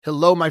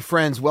Hello, my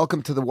friends.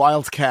 Welcome to the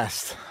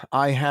Wildcast.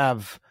 I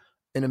have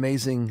an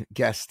amazing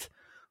guest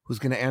who's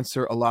going to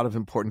answer a lot of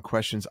important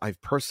questions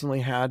I've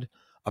personally had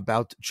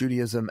about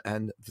Judaism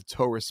and the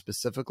Torah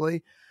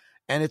specifically.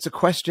 And it's a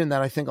question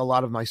that I think a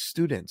lot of my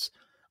students,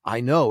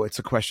 I know it's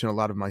a question a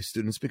lot of my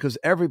students, because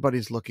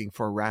everybody's looking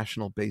for a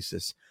rational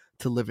basis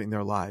to living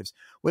their lives.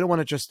 We don't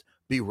want to just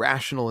be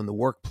rational in the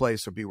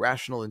workplace or be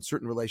rational in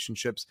certain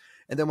relationships.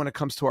 And then when it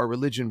comes to our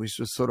religion, we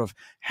just sort of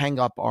hang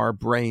up our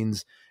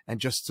brains and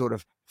just sort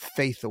of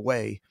faith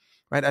away,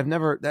 right?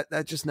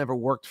 That just never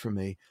worked for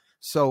me.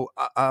 So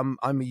I'm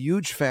a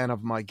huge fan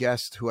of my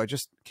guest, who I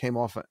just came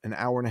off an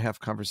hour and a half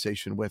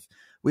conversation with.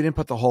 We didn't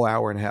put the whole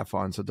hour and a half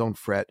on, so don't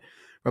fret.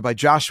 Rabbi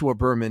Joshua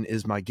Berman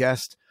is my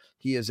guest.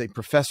 He is a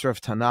professor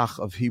of Tanakh,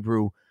 of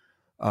Hebrew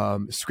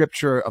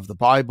scripture, of the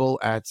Bible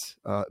at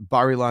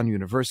Bar-Ilan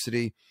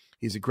University.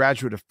 He's a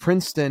graduate of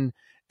Princeton,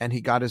 and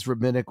he got his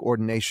rabbinic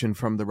ordination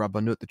from the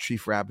Rabbanut, the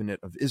chief rabbinate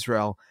of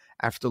Israel,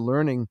 after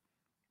learning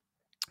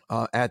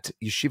at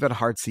Yeshivat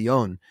Har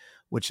Zion,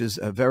 which is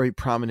a very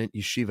prominent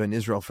yeshiva in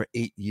Israel, for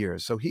 8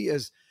 years. So he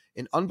is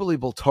an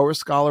unbelievable Torah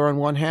scholar on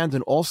one hand,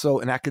 and also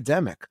an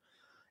academic,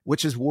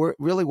 which is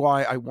really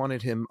why I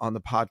wanted him on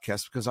the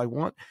podcast, because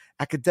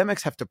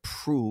academics have to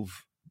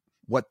prove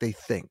what they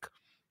think.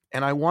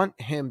 And I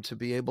want him to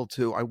be able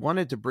to, I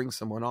wanted to bring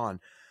someone on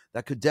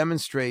that could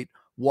demonstrate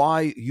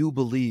why you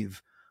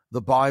believe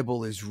the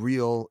Bible is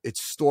real,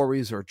 its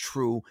stories are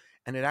true,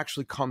 and it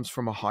actually comes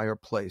from a higher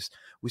place.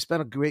 We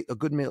spent a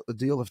good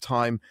deal of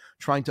time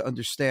trying to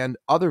understand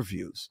other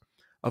views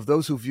of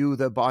those who view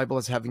the Bible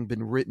as having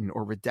been written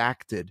or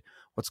redacted,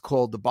 what's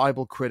called the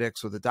Bible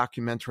critics or the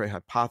documentary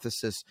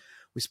hypothesis.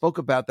 We spoke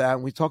about that,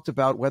 and we talked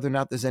about whether or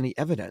not there's any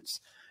evidence,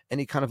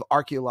 any kind of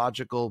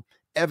archaeological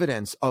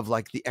evidence of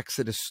like the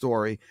Exodus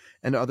story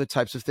and other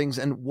types of things.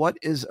 And what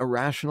is a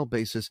rational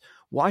basis?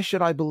 Why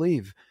should I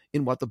believe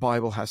in what the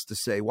Bible has to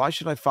say? Why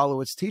should I follow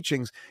its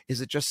teachings?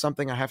 Is it just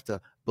something I have to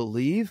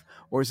believe,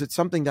 or is it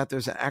something that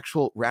there's an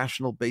actual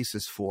rational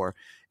basis for?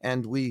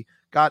 And we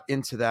got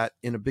into that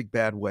in a big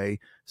bad way.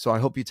 So I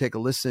hope you take a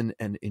listen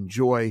and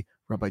enjoy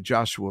Rabbi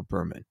Joshua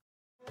Berman.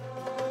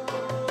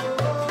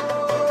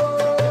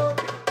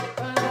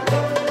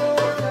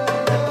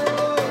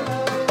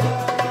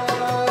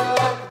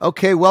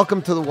 Okay,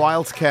 welcome to the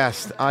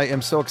Wildcast. I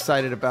am so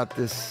excited about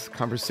this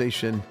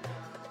conversation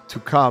to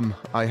come.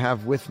 I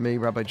have with me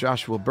Rabbi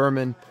Joshua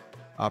Berman,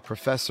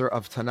 professor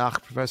of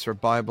Tanakh, professor of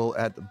Bible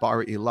at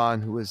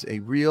Bar-Ilan, who is a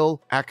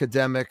real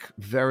academic,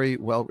 very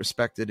well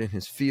respected in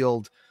his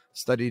field,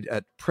 studied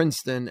at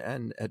Princeton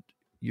and at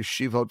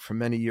Yeshivot for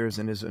many years,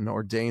 and is an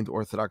ordained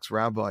Orthodox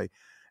rabbi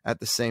at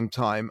the same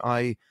time.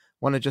 I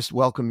want to just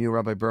welcome you,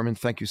 Rabbi Berman.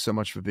 Thank you so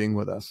much for being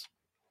with us.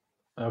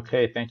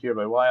 Okay, thank you,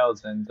 Rabbi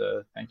Wilds, and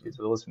thank you to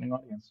the listening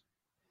audience.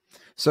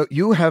 So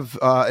you have,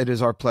 it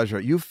is our pleasure,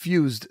 you've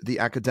fused the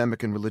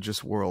academic and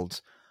religious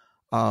worlds,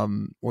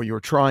 or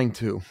you're trying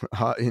to,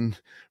 in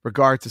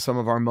regard to some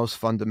of our most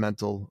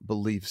fundamental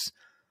beliefs.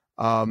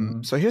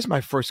 So here's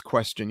my first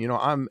question. You know,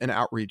 I'm an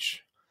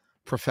outreach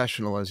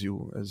professional,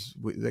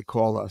 they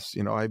call us.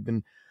 You know,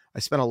 I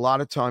spent a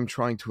lot of time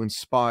trying to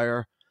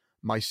inspire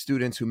my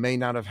students who may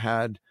not have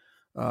had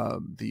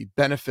the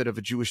benefit of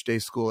a Jewish day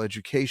school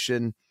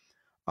education,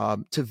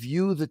 to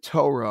view the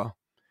Torah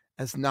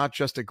as not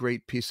just a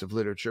great piece of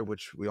literature,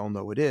 which we all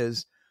know it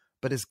is,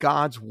 but as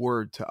God's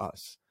word to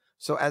us.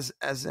 So as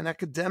an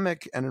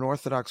academic and an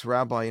Orthodox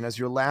rabbi, and as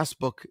your last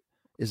book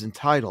is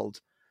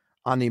entitled,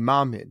 Ani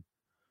Mamin,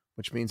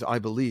 which means I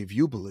believe,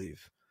 you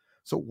believe.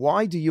 So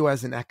why do you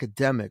as an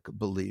academic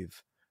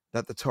believe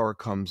that the Torah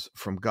comes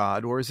from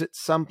God? Or is it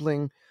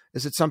something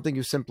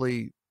you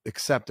simply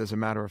accept as a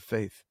matter of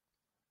faith?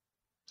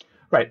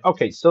 Right.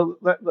 Okay. So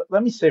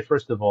let me say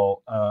first of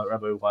all,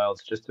 Rabbi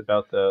Wilds, just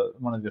about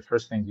one of the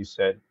first things you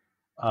said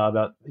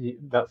about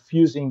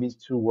fusing these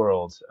two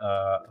worlds,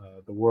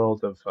 the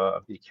world of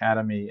the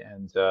academy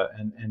and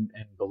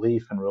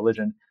belief and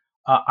religion.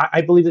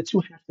 I believe the two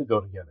have to go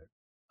together.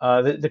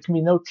 There can be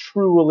no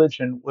true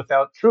religion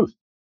without truth.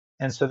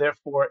 And so,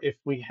 therefore, if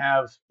we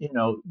have,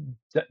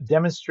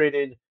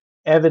 demonstrated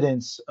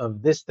evidence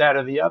of this, that,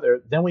 or the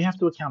other, then we have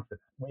to account for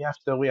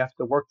that. We have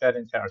to work that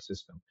into our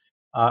system,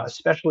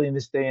 especially in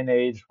this day and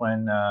age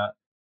when,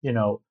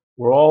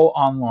 we're all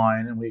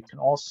online and we can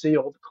all see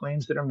all the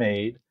claims that are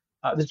made.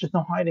 There's just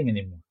no hiding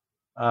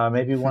anymore.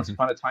 Maybe once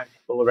upon a time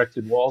people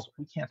erected walls.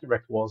 We can't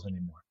erect walls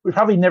anymore. We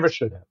probably never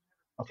should have.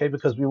 Okay,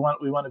 because we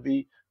want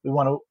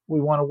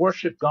to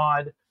worship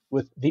God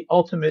with the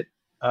ultimate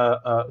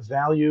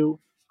value,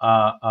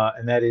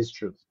 and that is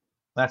truth.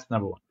 That's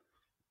number one.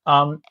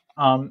 Um,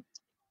 um,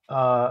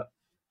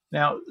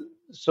 now,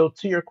 so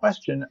to your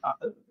question,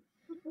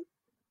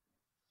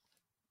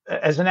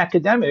 as an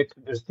academic,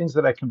 there's things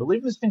that I can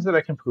believe, there's things that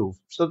I can prove.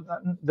 So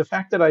the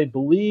fact that I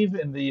believe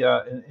in the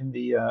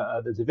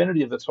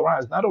divinity of the Torah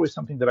is not always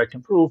something that I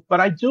can prove,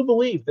 but I do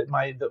believe that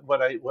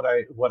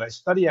what I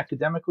study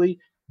academically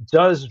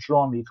does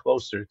draw me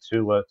closer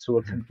to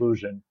a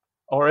conclusion,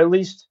 or at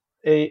least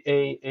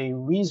a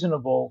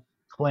reasonable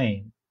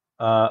claim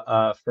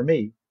for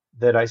me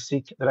that I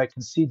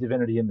can see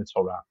divinity in the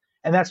Torah,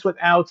 and that's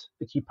without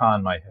the kippah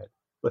on my head,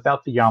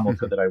 without the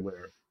yarmulke that I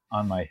wear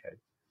on my head.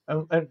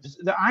 And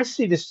I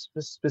see this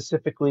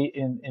specifically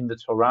in the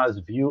Torah's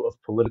view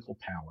of political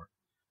power,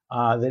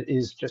 that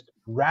is just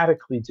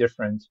radically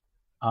different,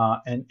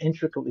 and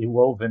intricately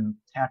woven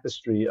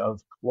tapestry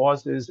of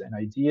clauses and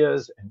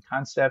ideas and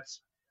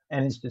concepts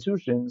and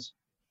institutions,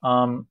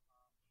 um,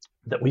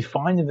 that we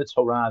find in the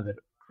Torah that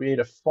create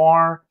a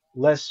far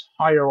less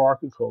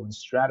hierarchical and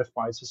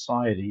stratified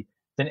society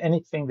than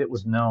anything that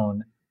was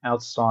known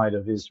outside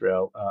of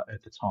Israel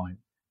at the time.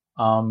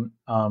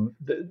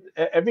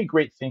 Every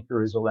great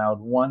thinker is allowed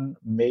one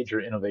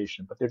major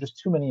innovation, but there are just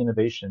too many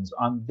innovations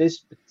on this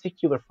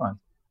particular front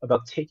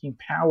about taking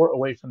power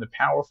away from the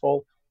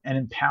powerful and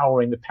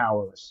empowering the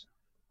powerless,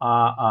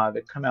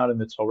 that come out in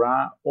the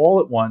Torah all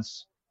at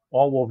once,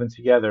 all woven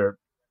together.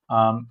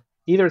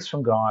 Either it's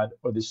from God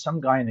or there's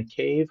some guy in a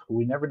cave who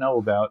we never know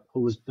about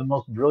who was the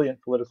most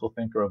brilliant political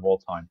thinker of all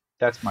time.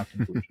 That's my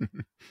conclusion.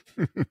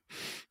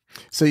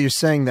 So you're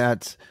saying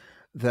that,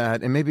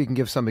 and maybe you can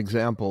give some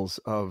examples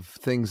of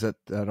things that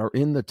are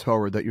in the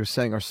Torah that you're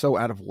saying are so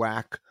out of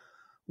whack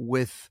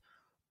with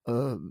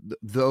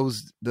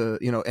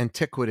the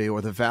antiquity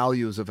or the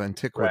values of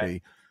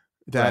antiquity,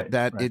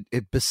 right.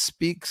 It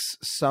bespeaks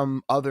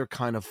some other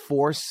kind of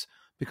force.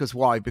 Because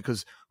why?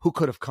 Because who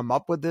could have come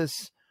up with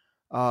this?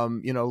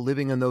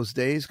 Living in those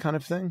days, kind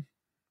of thing.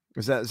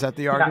 Is that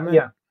the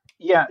argument?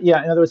 Yeah.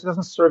 In other words, it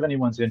doesn't serve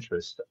anyone's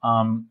interest.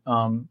 I'm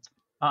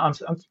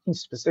thinking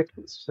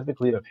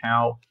specifically of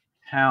how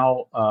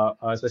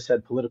as I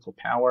said, political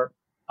power,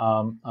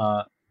 um,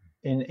 uh,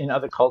 in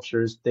other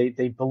cultures,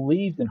 they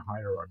believed in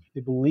hierarchy,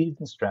 they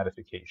believed in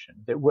stratification.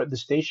 That the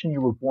station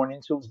you were born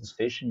into was the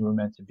station you were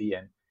meant to be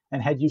in.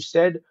 And had you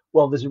said,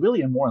 well, there's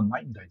really a more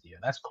enlightened idea,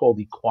 that's called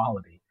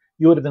equality,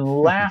 you would have been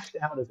laughed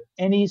out of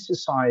any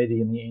society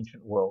in the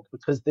ancient world,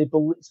 because they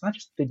believe it's not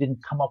just they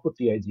didn't come up with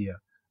the idea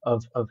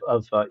of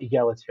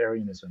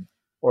egalitarianism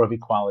or of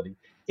equality.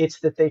 It's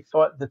that they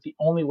thought that the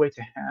only way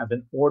to have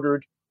an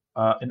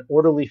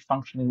orderly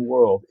functioning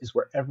world is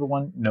where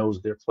everyone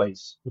knows their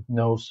place with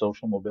no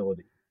social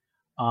mobility.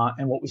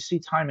 And what we see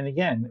time and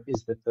again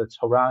is that the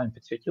Torah in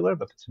particular,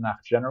 but the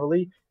Tanakh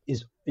generally,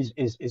 is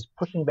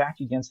pushing back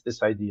against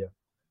this idea,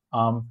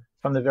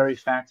 from the very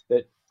fact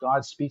that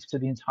God speaks to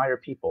the entire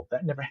people.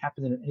 That never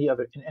happened in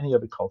any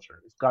other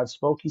culture. If God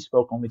spoke, He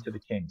spoke only to the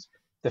kings.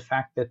 The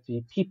fact that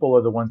the people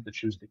are the ones that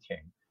choose the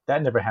king,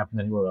 that never happened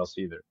anywhere else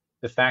either.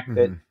 The fact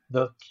that Mm-hmm.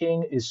 the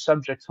king is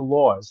subject to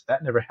laws,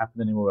 that never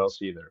happened anywhere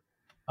else either.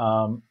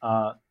 Um,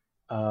 uh,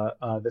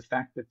 the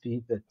fact that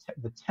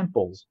the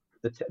temples,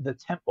 the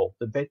temple,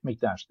 the Beit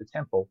Mikdash, the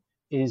temple,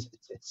 it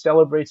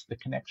celebrates the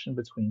connection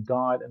between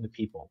God and the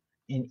people.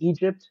 In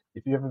Egypt,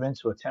 if you've ever been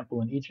to a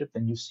temple in Egypt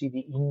and you see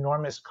the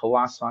enormous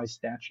colossi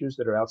statues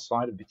that are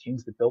outside of the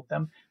kings that built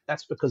them,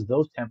 that's because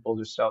those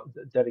temples are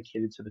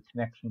dedicated to the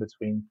connection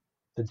between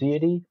the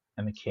deity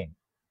and the king.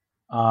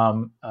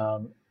 Um,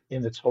 um,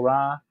 in the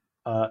Torah,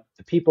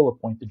 the people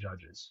appoint the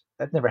judges.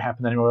 That never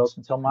happened anywhere else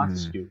until Mm-hmm.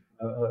 Montesquieu,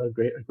 a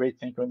great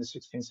thinker in the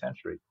 16th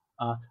century.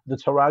 The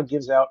Torah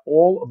gives out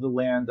all of the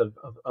land of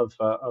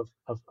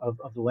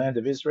the land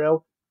of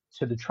Israel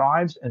to the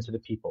tribes and to the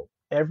people.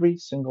 Every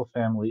single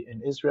family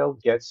in Israel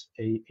gets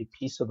a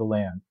piece of the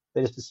land.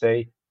 That is to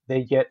say,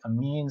 they get a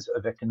means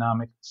of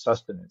economic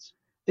sustenance.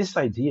 This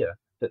idea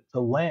that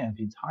the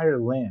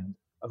entire land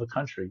of a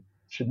country,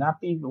 should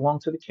not belong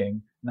to the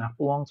king, not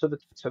belong to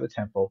the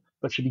temple,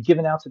 but should be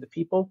given out to the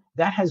people.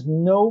 That has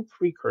no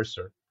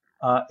precursor,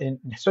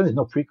 so there's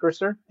no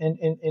precursor in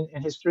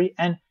history,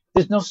 and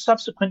there's no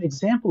subsequent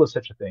example of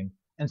such a thing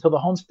until the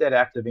Homestead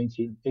Act of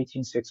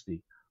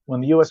 1860, when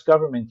the U.S.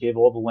 government gave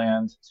all the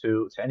land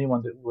to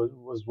anyone that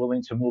was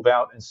willing to move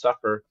out and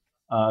suffer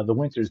the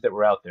winters that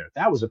were out there.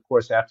 That was, of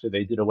course, after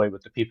they did away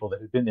with the people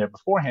that had been there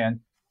beforehand,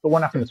 but we're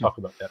not going to talk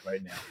about that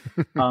right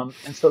now.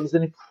 And so there's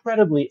an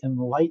incredibly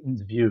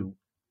enlightened view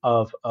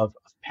of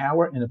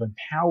power and of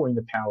empowering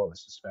the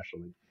powerless,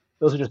 especially.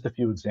 Those are just a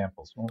few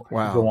examples. Well, I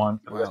could go Wow. on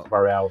for the rest Wow. of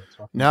our hour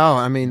talking No, about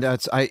I this. mean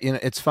Yeah.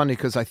 it's funny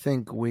because I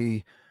think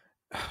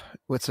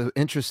what's so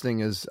interesting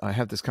is I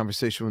have this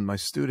conversation with my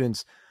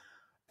students,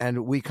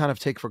 and we kind of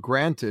take for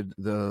granted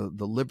the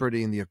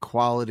liberty and the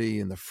equality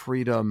and the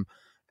freedom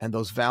and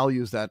those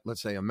values that,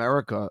 let's say,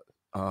 America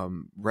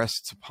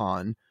rests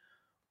upon.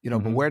 But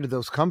Hmm. where did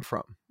those come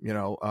from?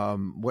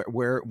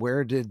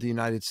 Where did the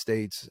United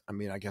States? I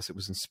mean, I guess it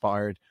was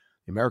inspired,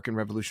 the American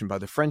Revolution, by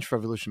the French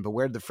Revolution, but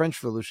where did the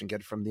French Revolution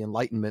get it from? The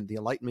Enlightenment. The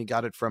Enlightenment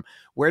got it from.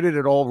 Where did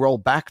it all roll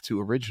back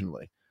to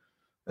originally?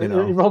 You It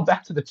know. rolled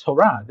back to the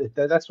Torah.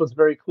 That's what's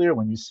very clear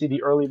when you see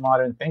the early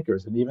modern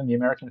thinkers and even the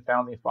American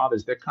founding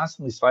fathers. They're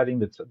constantly citing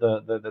the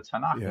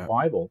Tanakh, the Yeah.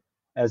 Bible,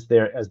 as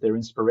their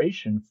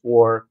inspiration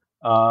for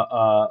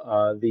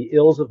the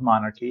ills of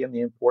monarchy and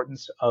the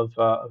importance of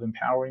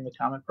empowering the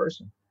common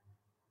person.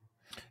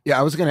 Yeah,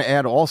 I was going to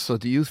add also,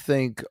 do you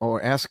think,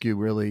 or ask you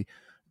really,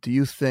 do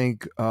you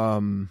think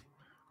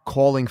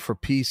calling for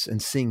peace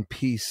and seeing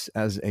peace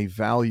as a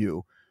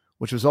value,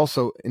 which was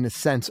also, in a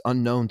sense,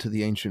 unknown to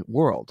the ancient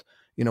world?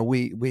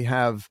 we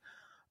have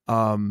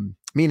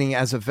meaning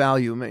as a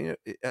value. I mean,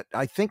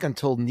 I think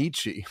until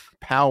Nietzsche,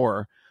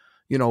 power,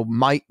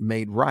 might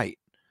made right.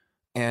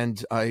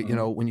 And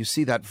when you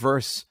see that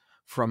verse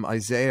from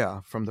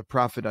Isaiah, from the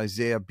prophet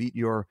Isaiah, beat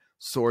your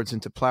swords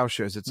into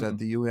plowshares, it's at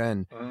the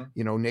UN,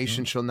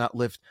 nation shall not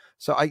lift.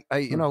 So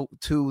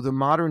to the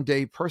modern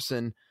day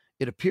person,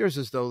 it appears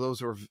as though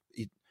those are,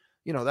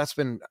 that's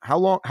been how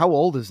long, how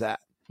old is that?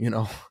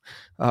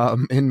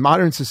 In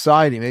modern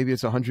society, maybe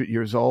it's 100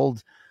 years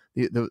old.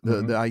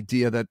 The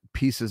idea that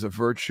peace is a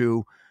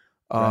virtue,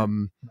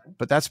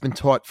 but that's been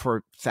taught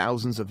for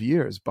thousands of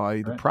years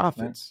by the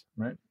prophets.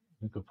 Right.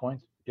 Good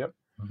point. Yep.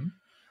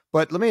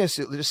 But let me ask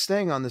you, just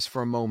staying on this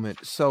for a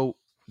moment. So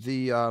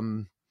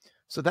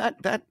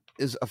that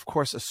is, of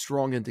course, a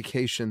strong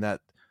indication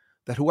that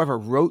whoever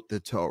wrote the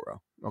Torah,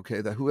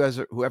 okay, that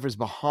whoever's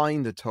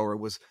behind the Torah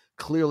was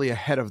clearly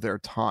ahead of their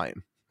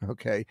time.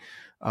 Okay,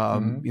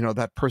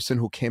 that person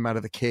who came out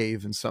of the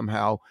cave and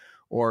somehow,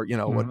 or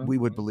what we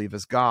would believe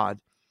as God.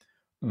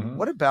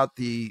 What about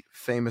the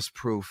famous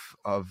proof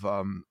of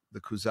the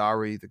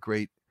Kuzari, the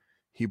great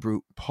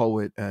Hebrew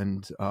poet,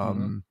 and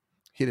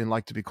he didn't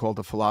like to be called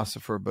a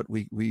philosopher, but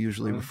we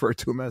usually refer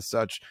to him as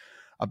such,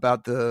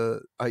 about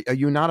are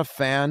you not a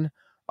fan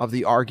of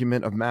the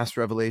argument of mass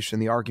revelation,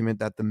 the argument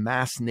that the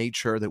mass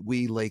nature that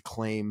we lay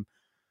claim,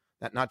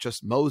 that not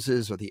just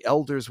Moses or the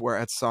elders were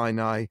at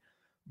Sinai,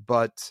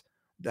 but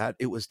that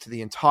it was to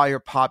the entire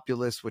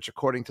populace, which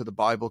according to the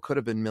Bible could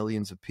have been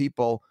millions of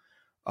people,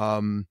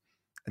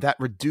 that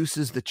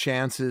reduces the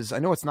chances. I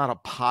know it's not a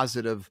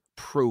positive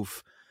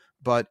proof,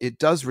 but it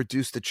does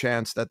reduce the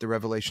chance that the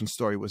Revelation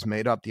story was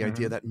made up. The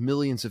idea that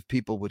millions of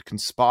people would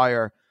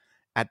conspire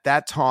at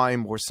that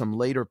time or some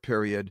later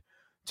period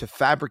to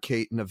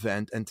fabricate an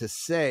event and to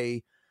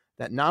say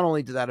that not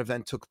only did that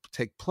event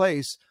take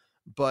place,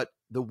 but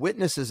the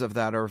witnesses of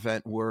that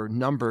event were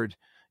numbered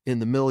in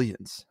the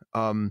millions.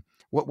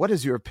 What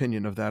is your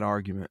opinion of that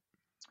argument?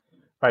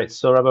 Right.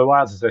 So, Rabbi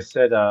Wiles, as I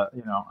said, I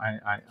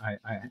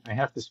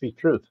have to speak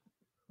truth,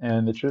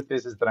 and the truth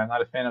is that I'm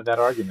not a fan of that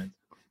argument.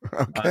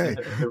 Okay,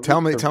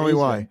 tell me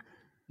why.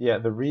 Yeah,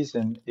 the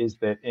reason is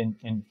that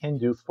in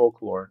Hindu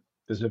folklore,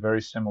 there's a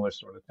very similar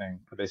sort of thing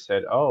where they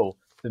said, "Oh,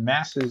 the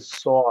masses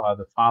saw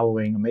the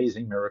following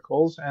amazing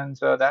miracles, and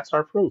that's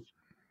our proof."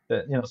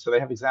 So they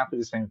have exactly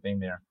the same thing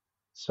there.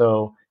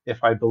 So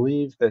if I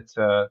believe that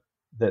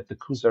the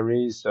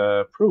Kuzari's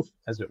proof,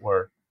 as it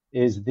were,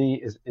 is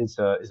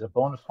a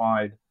bona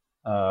fide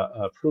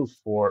proof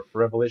for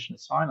revelation at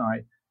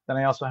Sinai, then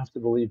I also have to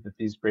believe that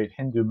these great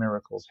Hindu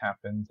miracles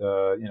happened,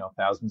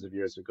 thousands of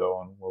years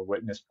ago and were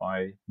witnessed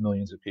by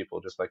millions of people,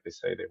 just like they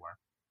say they were.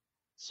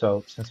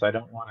 So, since I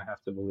don't want to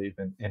have to believe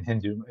in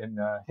Hindu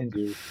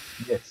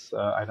myths,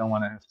 I don't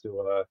want to have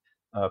to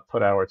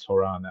put our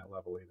Torah on that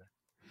level either.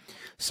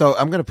 So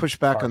I'm going to push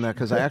back on that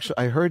because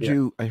I heard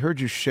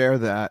you share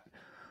that.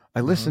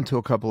 I listened to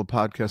a couple of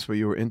podcasts where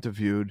you were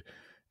interviewed,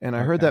 and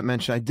I heard that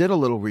mentioned. I did a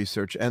little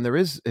research, and there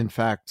is, in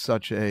fact,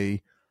 such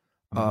a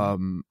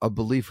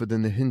belief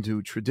within the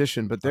Hindu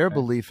tradition. But their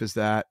belief is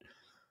that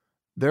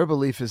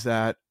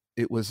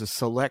it was a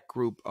select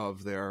group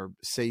of their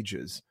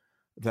sages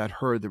that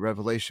heard the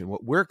revelation.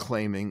 What we're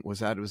claiming was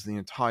that it was the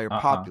entire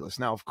populace.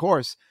 Now, of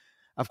course,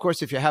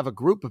 if you have a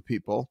group of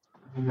people,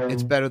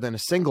 it's better than a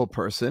single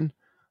person.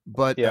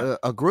 But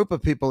a group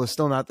of people is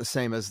still not the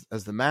same as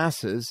the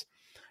masses.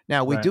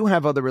 Now, we do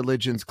have other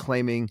religions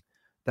claiming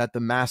that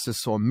the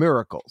masses saw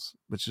miracles,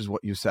 which is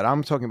what you said.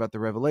 I'm talking about the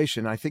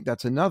revelation. I think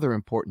that's another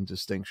important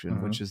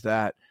distinction, which is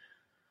that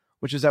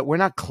we're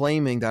not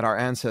claiming that our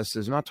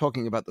ancestors, we're not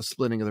talking about the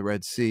splitting of the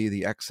Red Sea,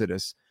 the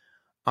Exodus.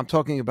 I'm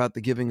talking about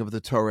the giving of the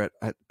Torah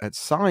at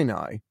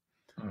Sinai,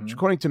 which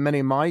according to many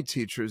of my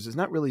teachers is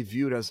not really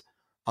viewed as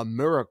a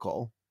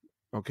miracle.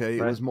 Okay.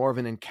 It was more of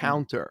an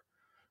encounter.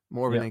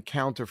 More of an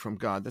encounter from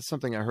God. That's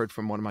something I heard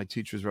from one of my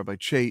teachers, Rabbi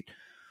Chait,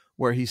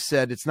 where he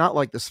said it's not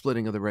like the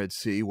splitting of the Red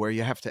Sea, where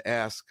you have to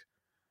ask,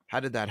 how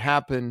did that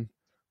happen?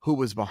 Who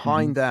was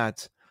behind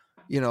that?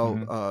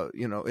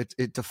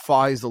 It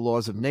defies the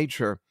laws of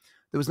nature.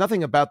 There was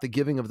nothing about the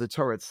giving of the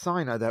Torah at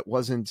Sinai that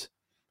wasn't,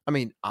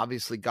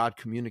 obviously God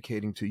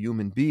communicating to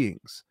human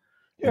beings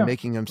and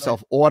making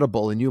himself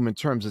audible in human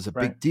terms is a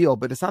big deal,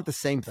 but it's not the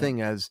same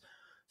thing as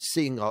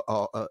seeing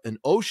an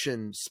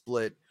ocean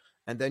split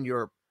and then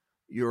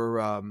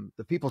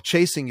the people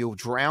chasing you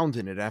drowned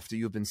in it after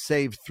you've been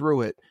saved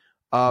through it.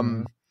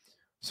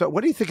 So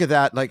what do you think of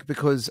that? Like,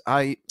 because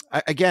I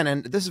again,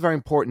 and this is very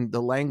important,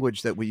 the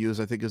language that we use,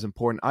 I think is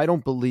important. I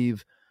don't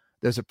believe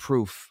there's a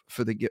proof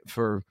for the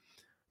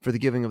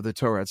giving of the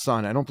Torah at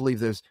Sinai. I don't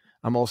believe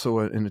I'm also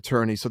an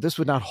attorney, so this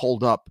would not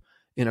hold up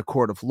in a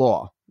court of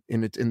law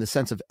in the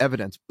sense of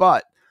evidence.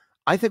 But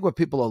I think what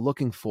people are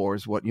looking for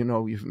is what,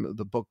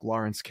 the book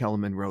Lawrence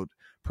Kellerman wrote,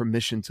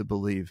 Permission to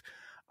Believe.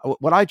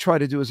 What I try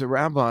to do as a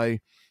rabbi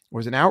or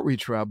as an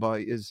outreach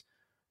rabbi is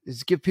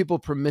give people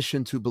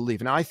permission to believe.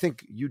 And I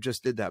think you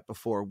just did that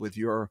before with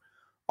your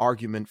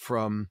argument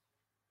from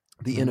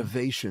the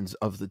innovations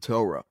of the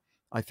Torah.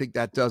 I think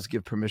that does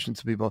give permission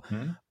to people.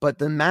 But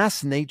the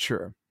mass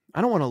nature,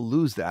 I don't want to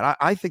lose that.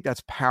 I think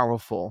that's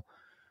powerful.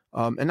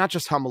 And not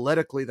just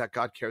homiletically that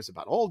God cares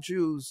about all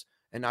Jews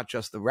and not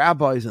just the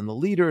rabbis and the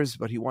leaders,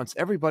 but he wants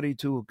everybody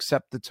to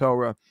accept the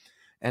Torah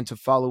and to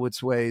follow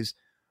its ways.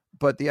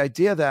 But the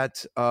idea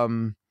that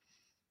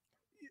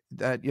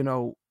that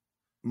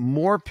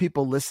more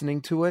people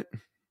listening to it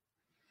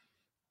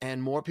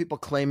and more people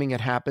claiming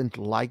it happened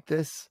like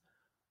this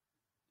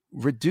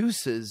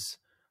reduces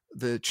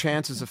the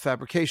chances of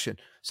fabrication.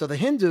 So the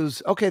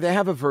Hindus, okay, they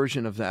have a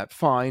version of that,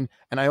 fine.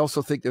 And I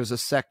also think there's a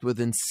sect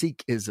within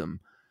Sikhism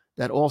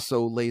that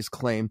also lays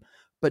claim,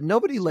 but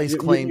nobody So lays you you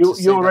claim to you you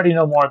say that. already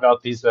know more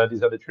about these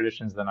other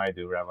traditions than I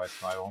do, Rabbi.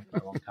 So I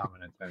won't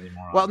comment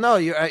anymore Well, on no,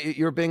 that.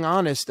 you're being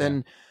honest, Yeah,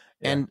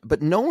 yeah. and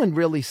but no one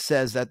really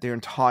says that their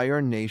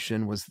entire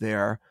nation was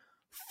there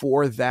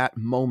for that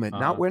moment,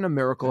 not Uh-huh. when a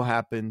miracle Yeah.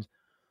 happened,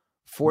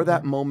 for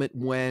that Mm-hmm. moment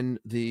when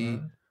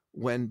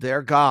Mm-hmm.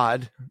 their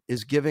God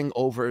is giving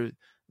over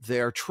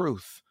their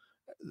truth,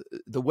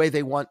 the way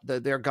they want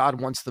their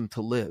God wants them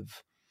to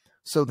live.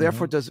 So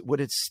therefore, Mm-hmm. would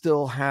it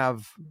still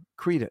have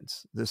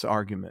credence? This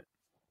argument,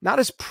 not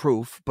as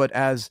proof, but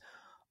as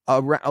a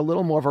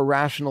little more of a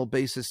rational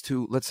basis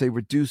to, let's say,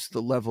 reduce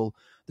the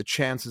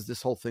chances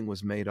this whole thing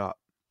was made up.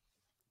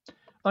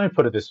 Let me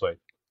put it this way.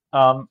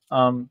 Um,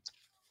 um,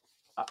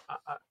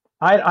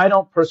 I, I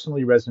don't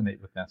personally resonate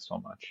with that so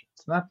much.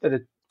 It's not that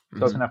it Mm-hmm.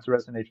 doesn't have to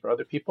resonate for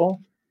other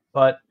people,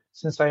 but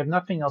since I have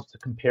nothing else to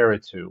compare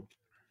it to,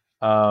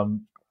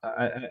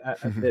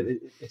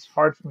 it's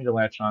hard for me to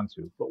latch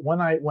onto. But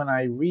when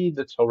I read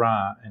the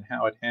Torah and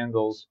how it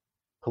handles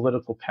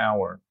political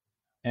power,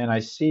 and I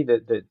see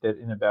that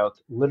in about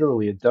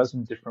literally a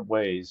dozen different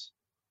ways,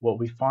 what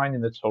we find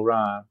in the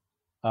Torah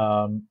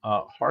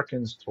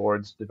harkens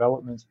towards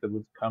developments that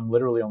would come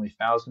literally only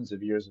thousands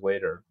of years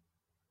later,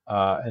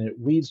 and it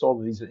weaves all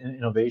of these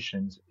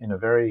innovations in a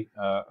very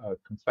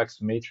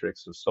complex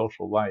matrix of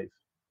social life,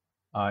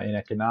 in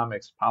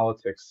economics,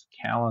 politics,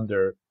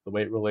 calendar, the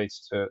way it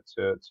relates to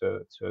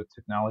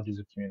technologies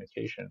of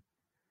communication.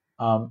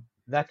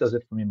 That does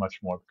it for me much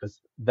more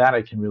because that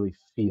I can really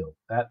feel,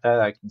 that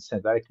I can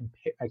sense, that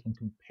I can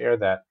compare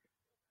that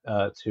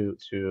to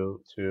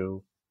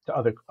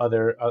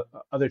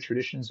other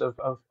traditions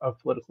of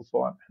political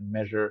thought and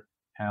measure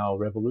how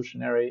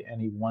revolutionary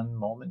any one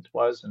moment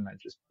was, and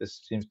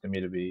this seems to me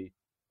to be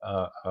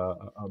a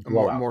A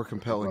more blowout. more It's a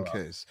compelling blowout.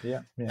 case.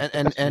 Yeah, yeah, And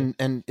but that's me.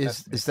 is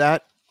That's me. is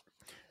that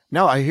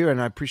no? I hear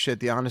and I appreciate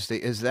the honesty.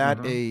 Is that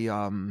Hmm.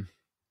 a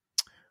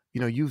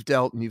you've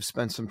dealt and you've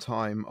spent some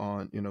time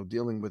on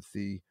dealing with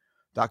the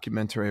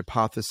documentary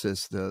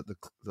hypothesis, the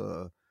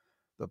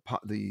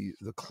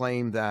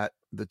claim that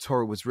the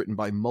Torah was written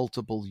by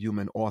multiple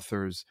human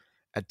authors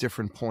at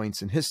different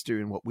points in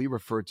history, and what we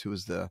refer to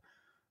as I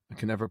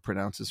can never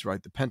pronounce this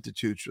right, the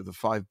Pentateuch or the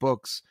five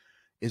books,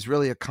 is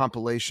really a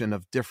compilation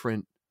of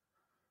different,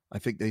 I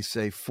think they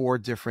say, four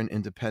different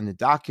independent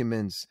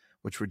documents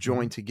which were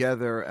Hmm. joined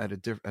together at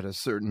a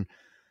certain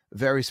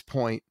various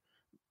point,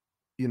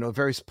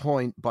 various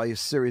point by a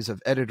series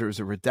of editors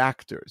or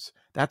redactors.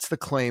 That's the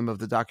claim of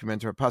the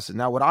documentary hypothesis.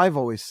 Now, what I've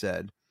always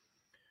said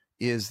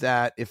is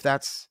that if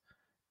that's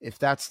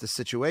the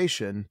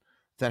situation,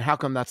 then how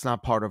come that's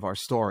not part of our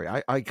story?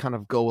 I kind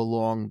of go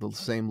along the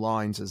same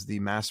lines as the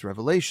mass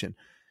revelation.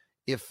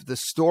 If the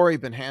story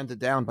been handed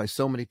down by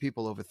so many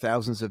people over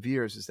thousands of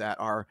years is that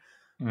Hmm.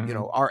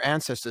 our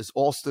ancestors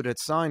all stood at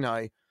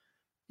Sinai,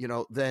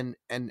 then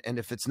and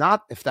if that's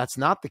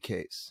not the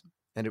case,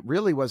 and it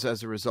really was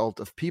as a result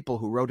of people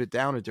who wrote it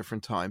down at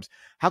different times,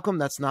 how come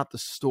that's not the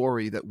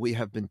story that we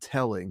have been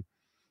telling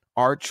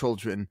our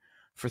children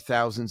for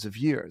thousands of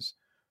years?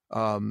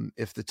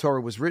 If the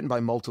Torah was written by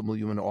multiple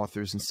human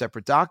authors in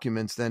separate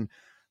documents, then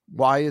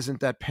why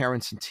isn't that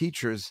parents and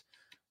teachers?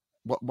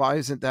 Why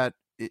isn't that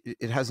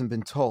it hasn't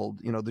been told?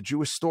 The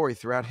Jewish story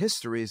throughout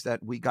history is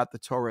that we got the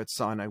Torah at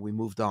Sinai, we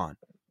moved on.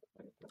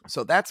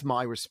 So that's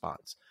my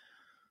response.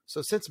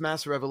 So since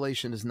mass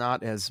revelation is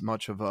not as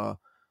much of a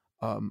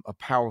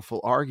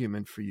powerful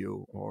argument for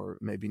you, or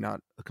maybe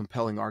not a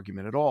compelling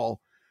argument at all,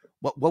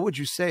 what would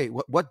you say?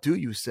 What do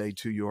you say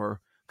to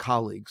your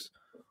colleagues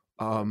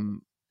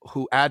um,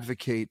 who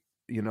advocate,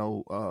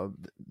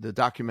 the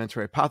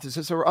documentary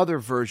hypothesis or other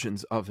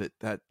versions of it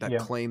that Yeah.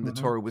 claim the Hmm.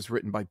 Torah was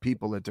written by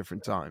people at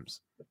different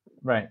times?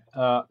 Right.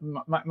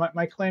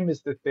 My claim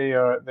is that they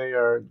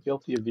are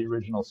guilty of the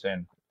original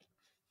sin,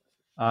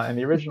 and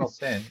the original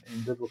sin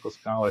in biblical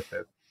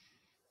scholarship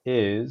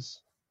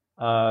is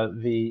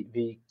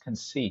the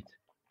conceit,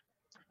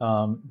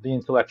 the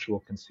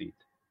intellectual conceit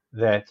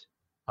that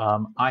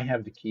I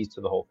have the keys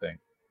to the whole thing,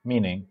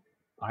 meaning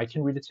I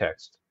can read a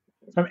text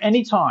from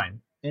any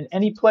time, in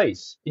any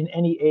place, in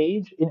any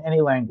age, in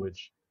any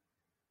language,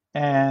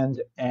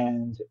 and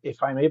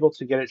if I'm able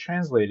to get it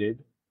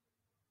translated,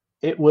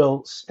 it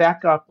will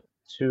stack up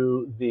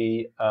to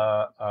the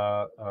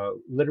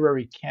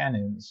literary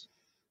canons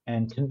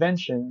and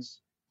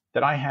conventions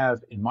that I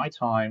have in my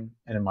time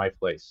and in my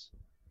place.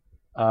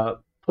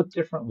 Put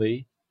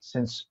differently,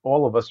 since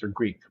all of us are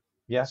Greek,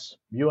 yes,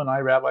 you and I,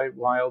 Rabbi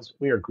Wilds,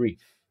 we are Greek,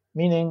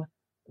 meaning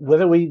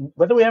whether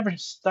we ever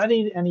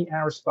studied any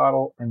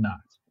Aristotle or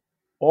not,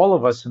 all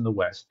of us in the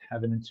West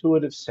have an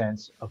intuitive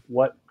sense of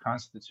what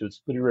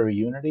constitutes literary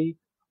unity,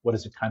 what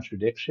is a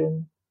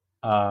contradiction,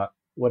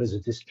 what is a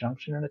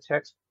disjunction in a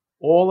text.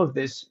 All of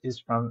this is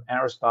from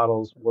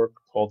Aristotle's work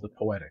called the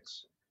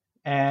Poetics.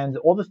 And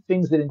all the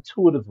things that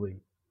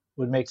intuitively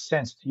would make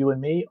sense to you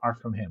and me are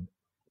from him.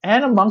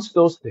 And amongst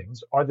those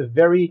things are the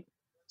very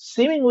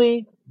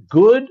seemingly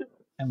good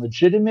and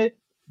legitimate,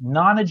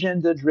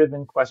 non-agenda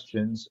driven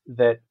questions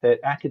that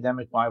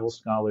academic Bible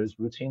scholars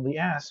routinely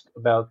ask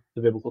about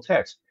the biblical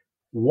text.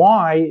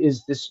 Why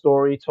is this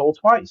story told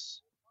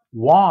twice?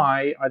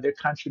 Why are there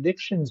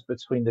contradictions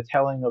between the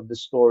telling of the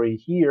story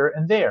here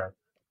and there,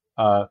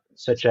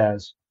 such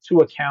as two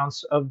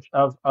accounts of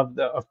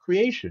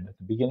creation at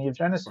the beginning of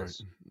Right.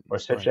 Genesis, or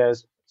such Right.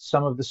 as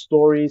some of the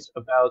stories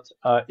about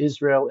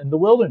Israel in the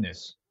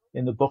wilderness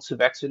in the books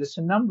of Exodus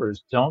and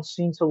Numbers don't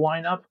seem to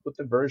line up with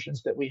the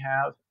versions that we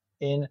have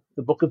in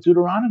the book of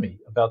Deuteronomy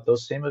about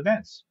those same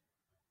events,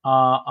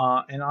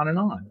 and on and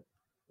on.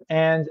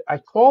 And I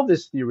call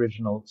this the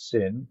original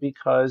sin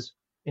because,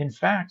 in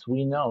fact,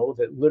 we know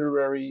that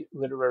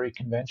literary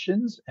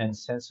conventions and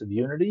sense of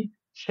unity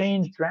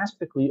change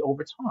drastically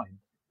over time.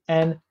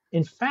 And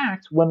in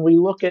fact, when we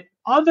look at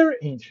other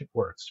ancient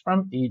works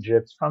from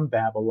Egypt, from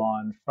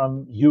Babylon,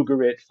 from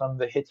Ugarit, from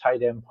the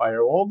Hittite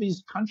Empire, all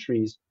these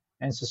countries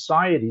and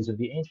societies of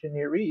the ancient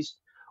Near East,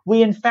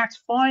 we in fact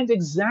find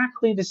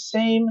exactly the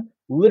same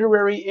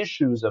literary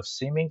issues of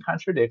seeming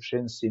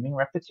contradiction, seeming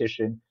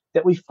repetition,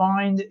 that we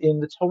find in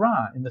the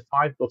Torah, in the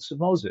five books of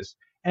Moses.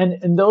 And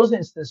in those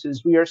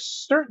instances, we are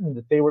certain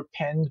that they were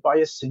penned by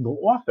a single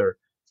author.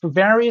 For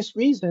various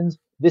reasons,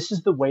 this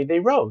is the way they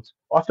wrote.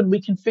 Often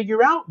we can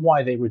figure out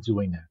why they were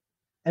doing that.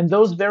 And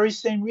those very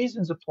same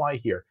reasons apply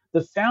here.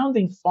 The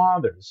founding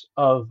fathers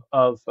of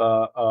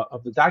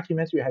the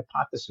documentary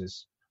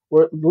hypothesis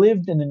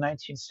lived in the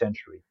 19th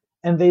century,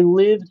 and they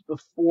lived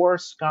before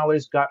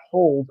scholars got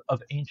hold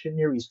of ancient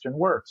Near Eastern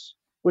works,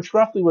 which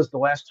roughly was the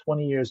last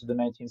 20 years of the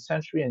 19th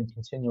century and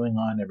continuing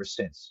on ever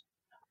since.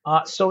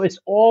 So it's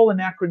all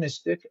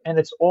anachronistic, and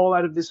it's all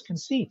out of this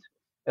conceit,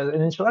 an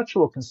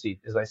intellectual conceit,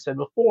 as I said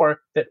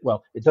before, that,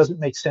 well, it doesn't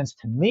make sense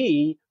to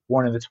me,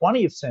 born in the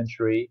 20th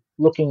century,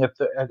 looking at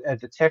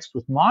the text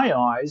with my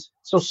eyes.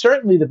 So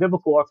certainly the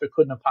biblical author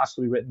couldn't have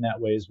possibly written that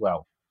way as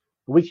well.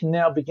 But we can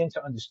now begin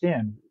to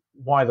understand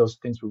why those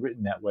things were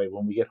written that way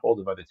when we get hold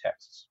of other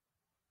texts.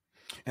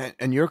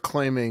 And you're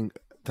claiming,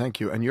 thank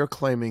you, and you're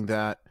claiming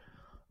that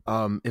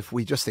if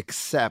we just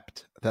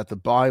accept that the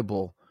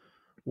Bible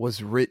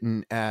was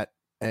written at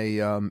a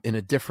in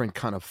a different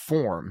kind of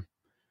form,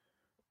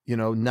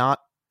 not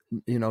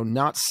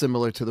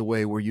similar to the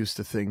way we're used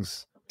to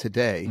things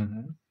today.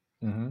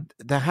 Mm-hmm.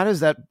 Mm-hmm. How does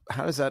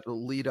that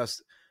lead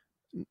us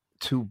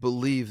to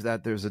believe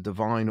that there's a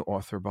divine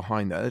author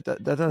behind that?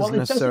 That doesn't Well,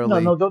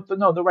 necessarily. no,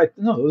 they're right.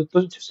 No,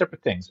 those are two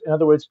separate things. In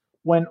other words,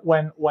 when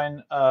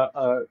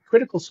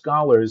critical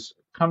scholars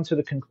come to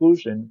the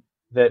conclusion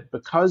that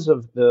because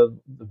of the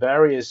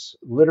various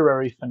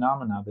literary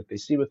phenomena that they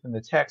see within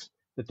the text,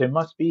 that there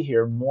must be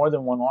here more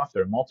than one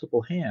author,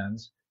 multiple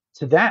hands.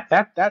 To that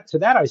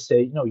I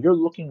say, no, you're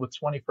looking with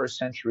 21st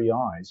century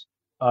eyes,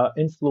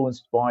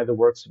 influenced by the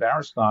works of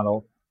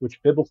Aristotle,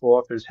 which biblical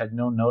authors had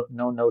no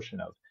notion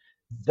of.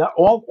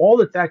 All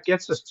that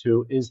gets us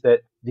to is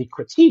that the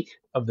critique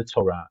of the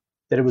Torah,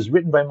 that it was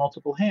written by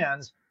multiple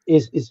hands,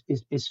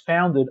 is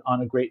founded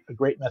on a great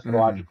Mhm.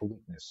 methodological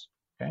weakness.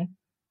 Okay,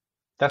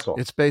 that's all.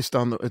 It's based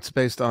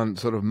on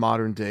sort of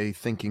modern day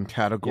thinking Yep,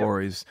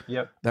 categories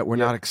yep, that were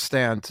not yep.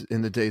 extant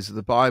in the days of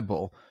the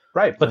Bible.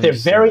 Right, but And they're you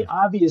very say,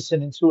 obvious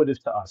and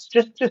intuitive to us.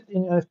 Just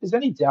if there's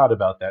any doubt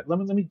about that, let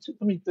me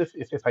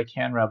if I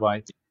can,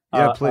 Rabbi,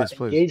 yeah, please,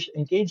 please.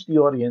 engage the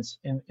audience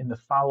in the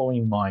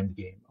following mind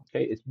game.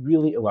 Okay, it's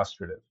really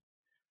illustrative.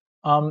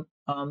 Um,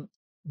 um,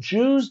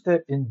 Jews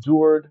that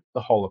endured the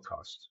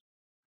Holocaust,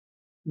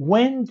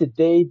 when did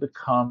they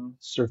become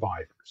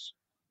survivors?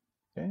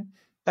 Okay,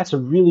 that's a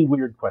really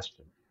weird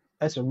question.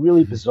 That's a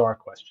really bizarre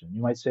question.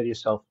 You might say to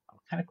yourself,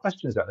 what kind of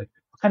question is that? Like,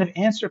 what kind of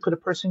answer could a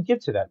person give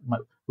to that?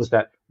 Was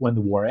that when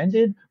the war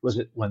ended? Was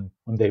it when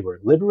they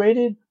were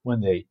liberated? When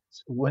they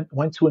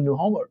went to a new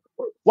home? Or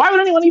why would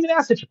anyone even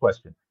ask such a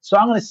question? So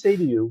I'm going to say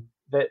to you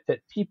that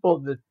people,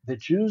 the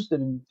Jews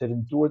that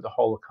endured the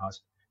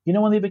Holocaust, you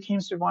know when they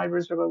became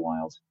survivors, Rabbi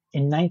Wiles?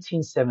 In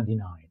 1979.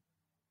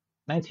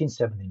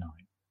 1979.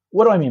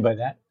 What do I mean by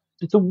that?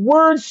 The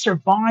word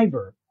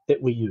survivor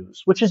that we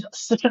use, which is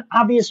such an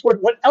obvious word,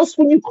 what else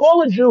would you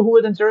call a Jew who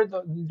had endured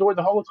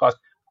the Holocaust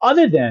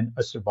other than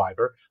a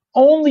survivor,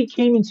 only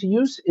came into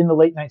use in the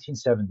late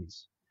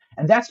 1970s.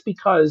 And that's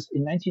because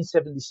in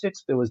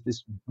 1976 there was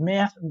this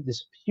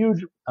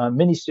huge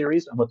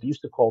miniseries on what they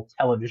used to call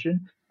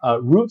television,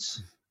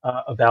 Roots,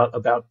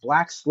 about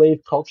black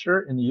slave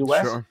culture in the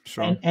U.S. Sure, And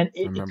sure. and I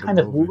it remember the kind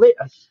of movie. lit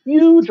a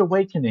huge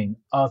awakening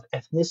of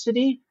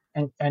ethnicity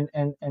and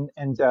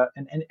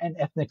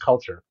ethnic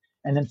culture.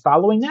 And then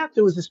following that,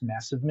 there was this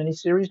massive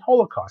miniseries,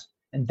 Holocaust.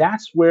 And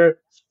that's where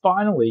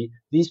finally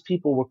these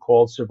people were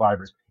called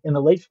survivors. In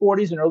the late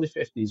 40s and early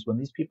 50s, when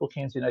these people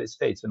came to the United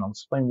States, and I'll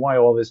explain why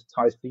all this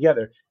ties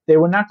together, they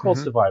were not called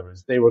Mm-hmm.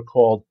 survivors. They were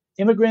called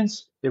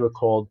immigrants. They were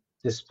called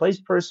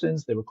displaced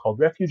persons. They were called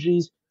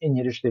refugees. In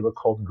Yiddish, they were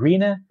called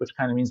Grine, which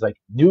kind of means like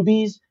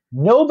newbies.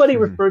 Nobody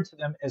Mm-hmm. referred to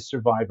them as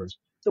survivors.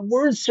 The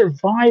word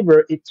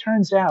survivor, it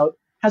turns out,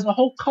 has a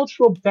whole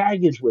cultural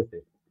baggage with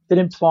it that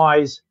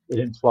implies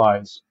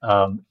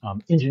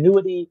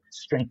ingenuity,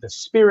 strength of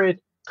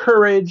spirit,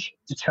 courage,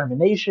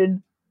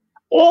 determination.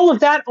 All of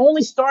that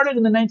only started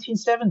in the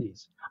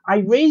 1970s. I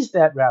raised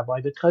that,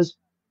 Rabbi, because,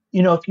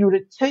 if you were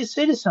to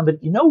say to somebody,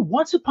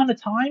 once upon a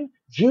time,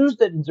 Jews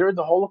that endured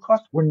the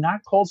Holocaust were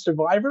not called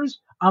survivors,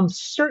 I'm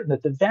certain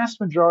that the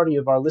vast majority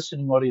of our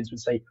listening audience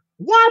would say,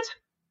 what?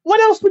 What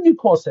else would you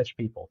call such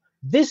people?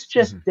 This Mm-hmm.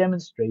 just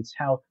demonstrates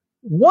how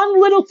one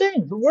little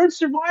thing, the word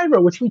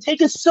survivor, which we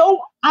take as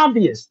so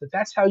obvious that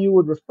that's how you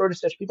would refer to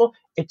such people,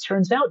 it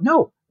turns out,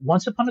 no,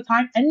 once upon a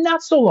time and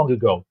not so long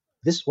ago,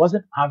 this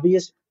wasn't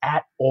obvious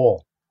at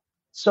all.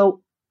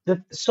 So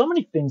so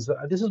many things.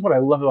 This is what I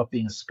love about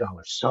being a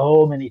scholar.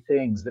 So many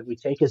things that we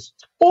take as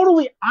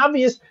totally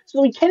obvious,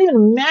 so we can't even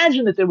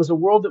imagine that there was a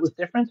world that was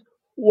different.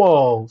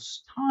 Whoa!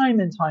 Time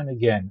and time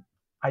again,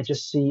 I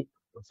just see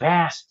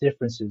vast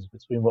differences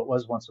between what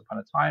was once upon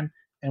a time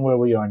and where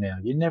we are now.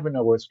 You never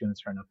know where it's going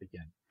to turn up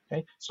again.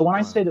 Okay, so when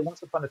I say Wow. that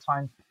once upon a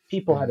time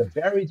people had a Mm-hmm.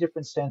 very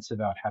different sense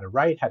about how to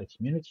write, how to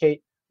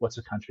communicate, what's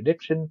a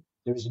contradiction.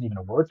 There isn't even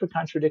a word for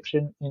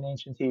contradiction in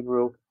ancient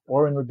Hebrew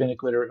or in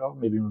rabbinic literature. Oh,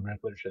 maybe in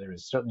rabbinic literature there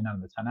is. Certainly not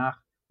in the Tanakh,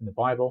 in the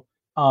Bible.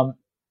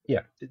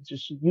 Yeah,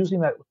 just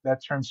using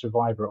that term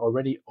survivor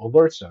already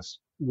alerts us.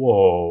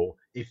 Whoa!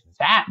 If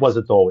that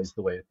wasn't always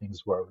the way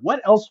things were,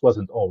 what else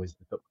wasn't always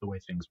the way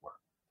things were?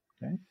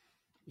 Okay.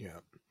 Yeah.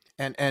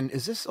 And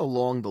is this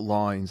along the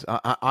lines?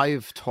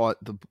 I've taught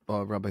the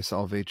Rabbi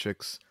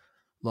Soloveitchik's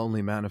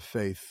Lonely Man of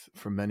Faith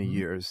for many Mm-hmm.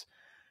 years.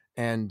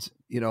 And,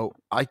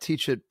 I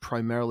teach it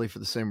primarily for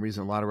the same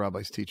reason a lot of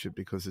rabbis teach it,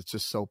 because it's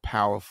just so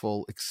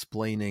powerful,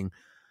 explaining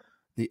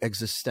the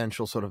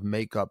existential sort of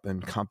makeup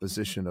and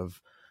composition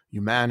of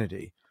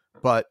humanity.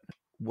 But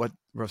what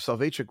Rav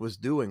Soloveitchik was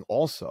doing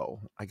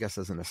also, I guess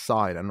as an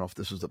aside, I don't know if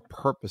this was the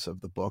purpose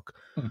of the book,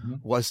 Mm-hmm.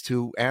 was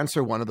to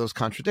answer one of those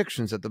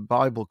contradictions that the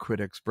Bible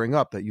critics bring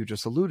up that you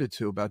just alluded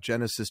to about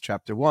Genesis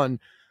chapter 1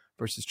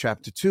 versus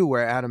chapter 2,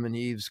 where Adam and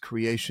Eve's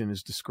creation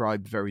is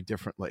described very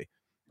differently.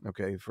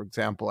 Okay, for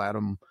example,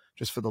 Adam,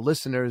 just for the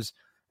listeners,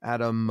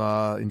 Adam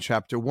in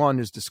chapter 1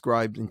 is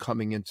described in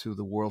coming into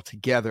the world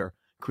together,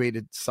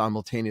 created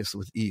simultaneously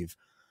with Eve.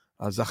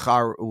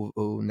 Zachar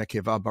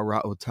nekeva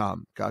bara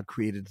otam. God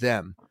created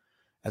them,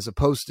 as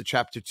opposed to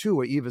chapter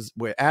 2,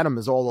 where Adam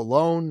is all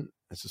alone.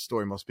 It's a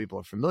story most people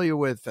are familiar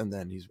with, and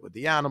then he's with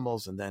the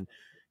animals, and then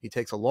he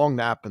takes a long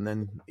nap, and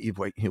then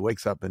he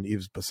wakes up and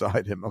Eve's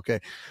beside him. Okay,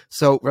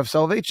 so Rav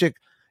Soloveitchik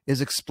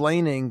is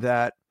explaining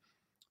that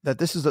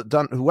this is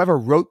done. Whoever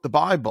wrote the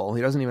Bible,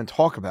 he doesn't even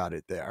talk about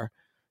it there,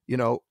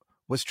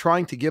 was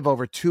trying to give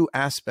over two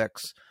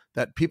aspects,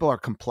 that people are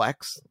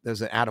complex.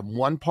 There's an Adam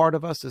 1 part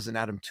of us. There's an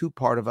Adam 2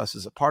 part of us.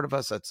 There's a part of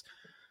us that's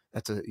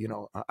a,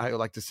 I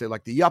like to say,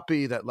 like the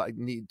yuppie that like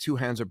need two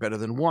hands are better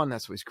than one.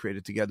 That's what he's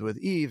created together with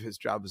Eve. His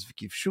job is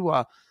Vikiv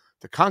Shua,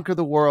 to conquer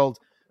the world,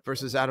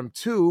 versus Adam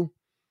 2.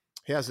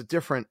 He has a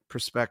different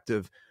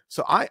perspective.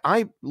 So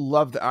I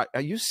love that.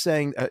 Are you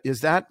saying, is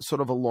that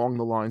sort of along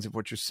the lines of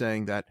what you're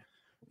saying, that,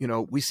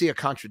 we see a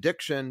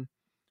contradiction,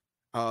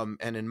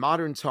 and in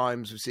modern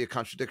times we see a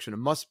contradiction. It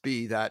must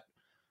be that,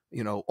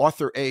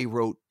 author A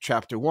wrote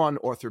chapter 1,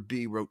 author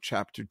B wrote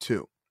chapter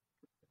 2.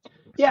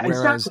 Yeah,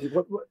 Whereas, exactly.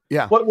 What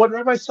yeah. what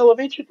Rabbi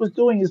Soloveitchik was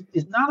doing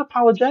is not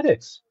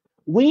apologetics.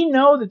 We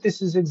know that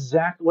this is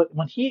exact what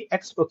when he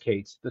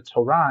explicates the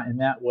Torah in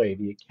that way,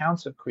 the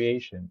accounts of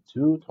creation,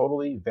 two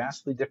totally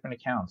vastly different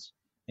accounts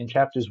in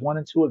chapters 1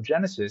 and 2 of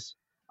Genesis.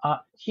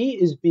 He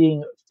is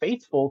being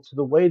faithful to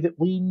the way that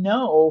we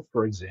know,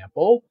 for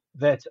example,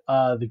 that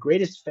the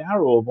greatest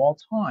pharaoh of all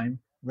time,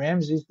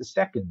 Ramses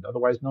II,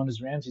 otherwise known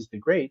as Ramses the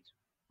Great,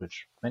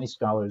 which many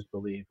scholars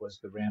believe was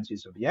the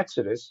Ramses of the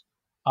Exodus.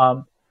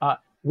 Um, uh,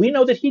 we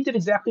know that he did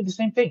exactly the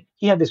same thing.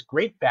 He had this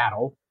great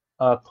battle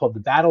called the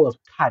Battle of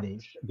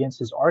Kadesh against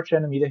his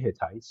archenemy, the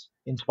Hittites,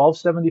 in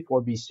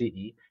 1274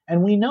 BCE.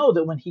 And we know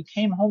that when he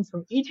came home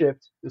from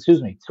Egypt,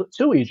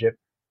 to Egypt,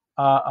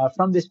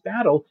 from this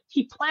battle,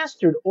 he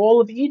plastered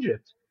all of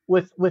Egypt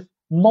with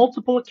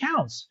multiple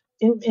accounts.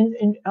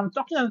 I'm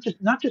talking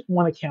not just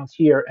one account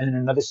here and in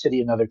another city,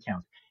 another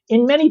account.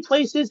 In many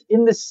places,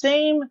 in the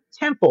same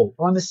temple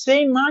or on the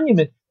same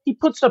monument, he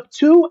puts up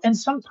 2 and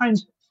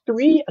sometimes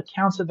 3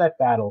 accounts of that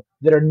battle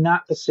that are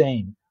not the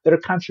same, that are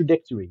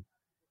contradictory.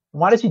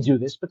 And why does he do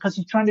this? Because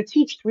he's trying to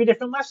teach 3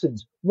 different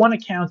lessons. One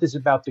account is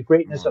about the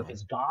greatness of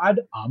his God,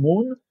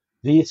 Amun.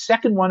 The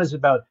second one is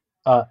about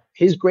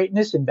his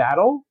greatness in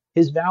battle,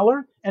 his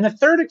valor. And a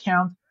third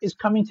account is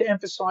coming to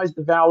emphasize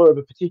the valor of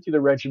a particular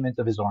regiment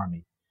of his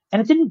army.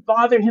 And it didn't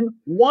bother him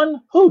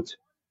one hoot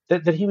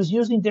that he was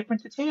using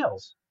different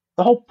details.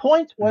 The whole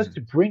point was Mm.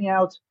 to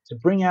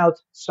bring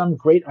out some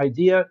great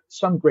idea,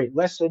 some great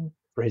lesson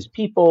for his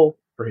people,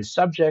 for his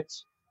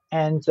subjects,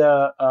 and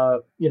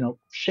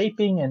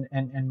shaping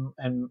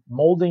and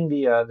molding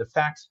the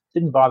facts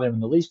didn't bother him in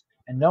the least.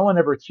 And no one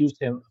ever accused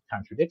him of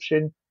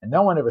contradiction, and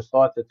no one ever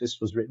thought that this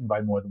was written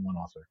by more than one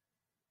author.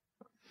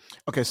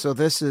 Okay, so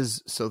this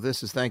is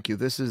thank you.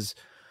 This is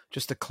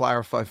just to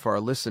clarify for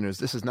our listeners.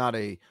 This is not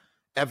a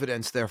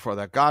evidence, therefore,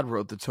 that God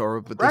wrote the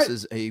Torah, but this Right,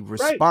 is a right.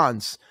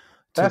 response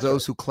to That's right.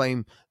 those who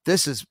claim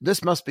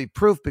this must be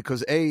proof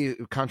because A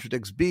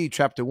contradicts B.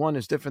 Chapter 1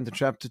 is different than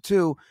chapter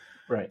 2.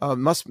 Right.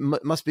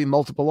 Must be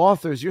multiple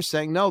authors. You're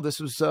saying no. This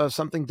was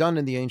something done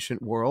in the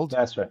ancient world,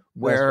 That's right.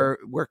 That's right.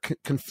 where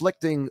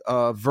conflicting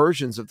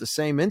versions of the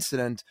same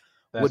incident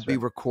would That's be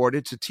right.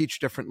 recorded to teach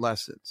different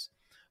lessons.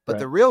 But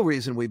the Right. real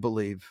reason we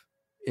believe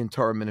in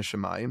Torah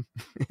Minishamayim,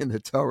 in the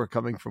Torah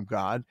coming from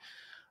God,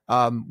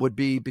 would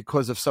be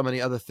because of so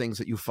many other things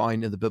that you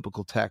find in the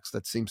biblical text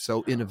that seem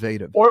so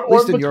innovative, or at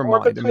least in or your or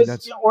mind. I mean, because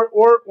that's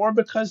or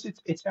because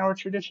it's our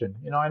tradition.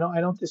 I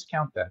don't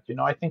discount that.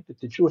 I think that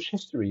the Jewish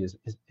history is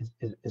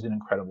an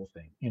incredible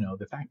thing.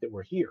 The fact that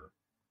we're here,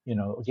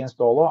 against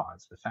all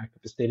odds, the fact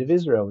that the state of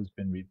Israel has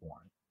been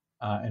reborn,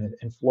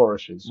 and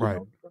flourishes, right.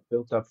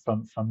 built up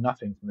from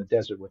nothing, from the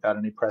desert, without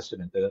any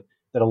precedent,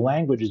 that a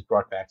language is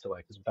brought back to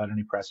life is without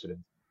any precedent,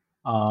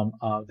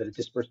 that a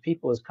dispersed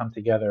people has come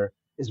together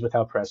is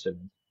without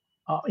precedent.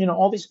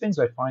 All these things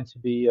I find to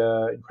be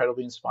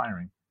incredibly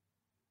inspiring.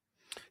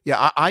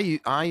 Yeah,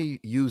 I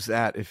use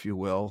that, if you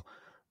will,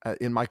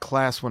 in my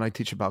class when I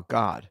teach about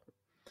God.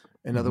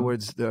 In other Hmm.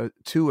 words, the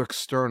two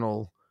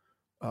external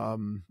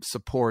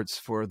supports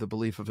for the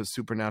belief of a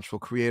supernatural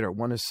creator.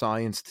 One is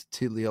science,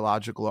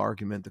 teleological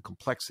argument, the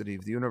complexity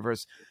of the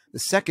universe. The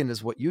second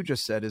is what you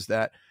just said: is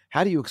that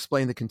how do you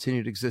explain the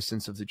continued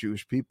existence of the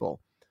Jewish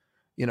people?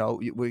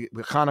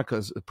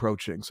 Hanukkah's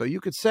approaching, so you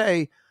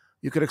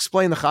could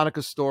explain the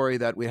Hanukkah story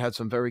that we had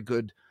some very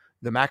good.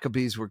 The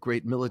Maccabees were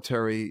great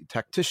military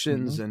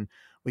tacticians, Hmm. and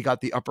we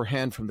got the upper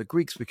hand from the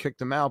Greeks. We kicked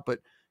them out, but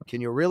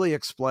can you really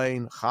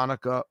explain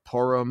Hanukkah,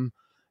 Purim,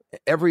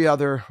 every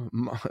other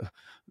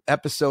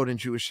episode in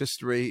Jewish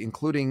history,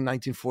 including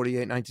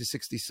 1948,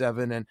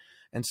 1967,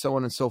 and so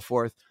on and so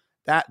forth?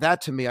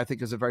 That to me, I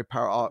think, is a very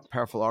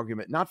powerful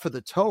argument, not for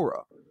the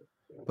Torah,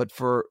 but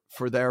for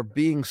there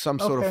being some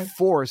sort of Okay.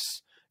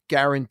 force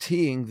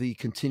guaranteeing the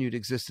continued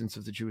existence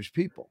of the Jewish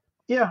people.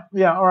 Yeah,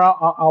 yeah. Or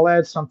I'll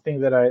add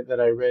something that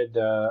I read,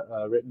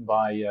 written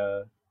by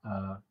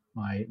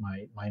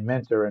my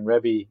mentor and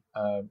Rebbe,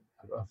 of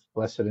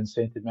blessed and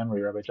sainted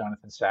memory, Rabbi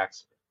Jonathan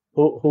Sachs,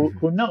 who who Mm-hmm.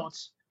 who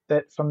notes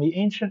that from the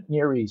ancient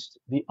Near East,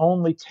 the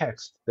only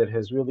text that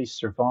has really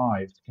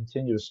survived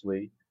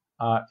continuously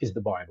is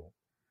the Bible,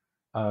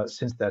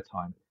 since that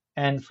time.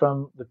 And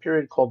from the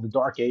period called the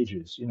Dark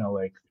Ages,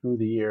 like through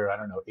the year, I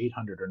don't know,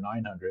 800 or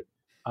 900,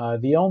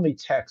 the only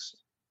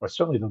text, or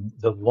certainly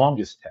the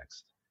longest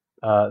text,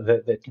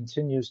 that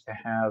continues to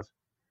have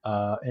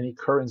any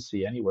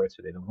currency anywhere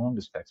today, the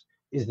longest text,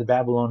 is the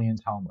Babylonian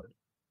Talmud.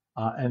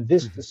 And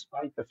this Mm-hmm.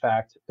 despite the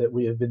fact that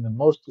we have been the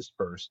most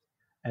dispersed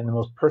and the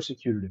most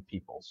persecuted of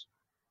peoples.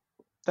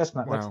 That's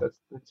not, Wow. that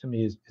to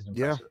me is Yeah.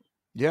 impressive.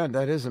 Yeah,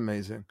 that is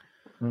amazing.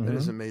 That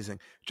is Hmm. amazing.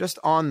 Just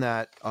on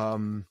that,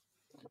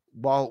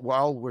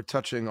 while we're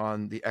touching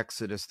on the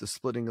Exodus, the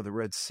splitting of the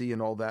Red Sea,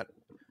 and all that,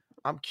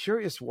 I'm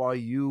curious why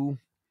you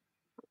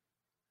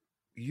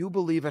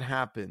believe it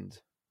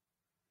happened.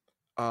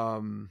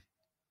 Um,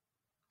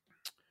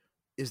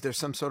 is there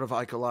some sort of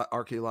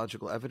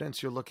archaeological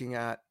evidence you're looking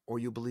at, or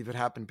you believe it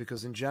happened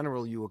because, in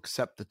general, you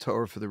accept the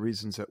Torah for the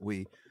reasons that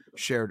we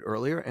shared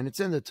earlier, and it's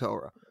in the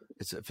Torah.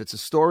 If it's a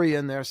story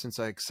in there, since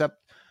I accept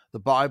the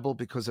Bible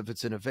because of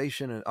its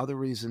innovation and other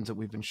reasons that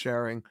we've been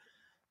sharing,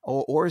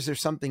 or is there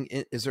something?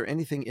 Is there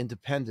anything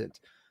independent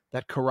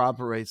that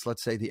corroborates,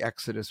 let's say, the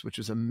Exodus, which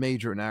is a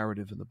major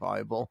narrative in the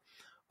Bible,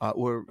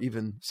 or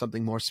even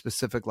something more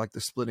specific like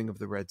the splitting of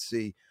the Red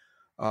Sea?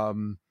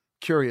 Um,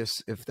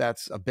 Curious if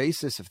that's a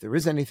basis, if there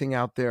is anything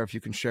out there, if you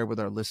can share with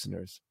our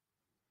listeners.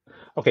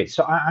 Okay,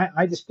 so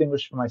I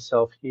distinguish for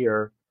myself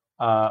here,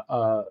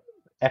 uh,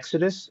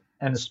 Exodus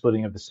and the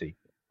splitting of the sea.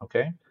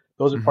 Okay,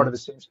 those are part Mm-hmm. of the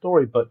same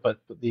story, but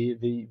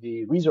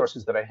the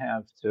resources that I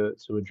have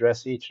to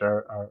address each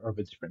are of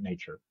a different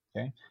nature.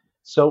 Okay,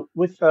 so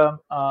with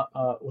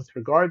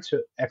regard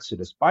to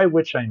Exodus, by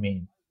which I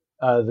mean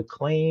the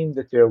claim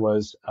that there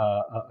was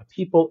a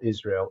people,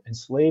 Israel,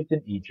 enslaved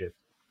in Egypt,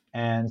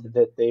 and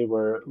that they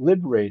were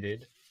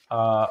liberated,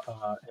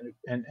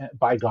 and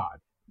by God.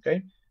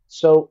 Okay,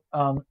 so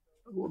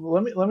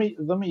let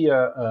me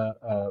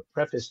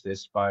preface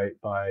this by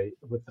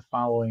with the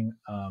following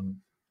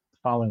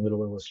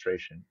little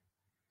illustration.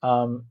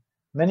 Um,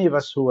 Many of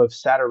us who have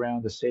sat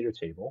around the Seder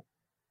table,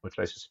 which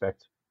I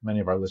suspect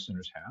many of our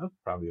listeners have,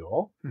 probably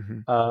all, Mm-hmm.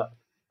 uh,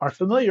 are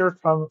familiar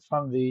from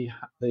the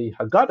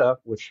Haggadah,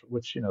 which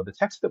the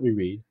text that we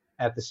read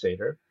at the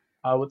Seder,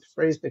 with the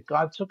phrase that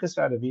God took us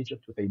out of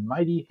Egypt with a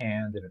mighty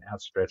hand and an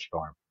outstretched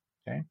arm.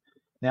 Okay,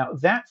 now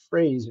that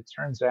phrase, it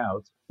turns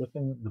out,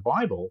 within the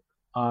Bible,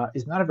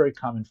 is not a very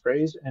common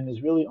phrase and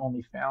is really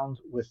only found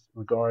with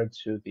regard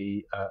to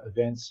the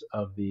events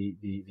of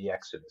the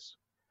Exodus.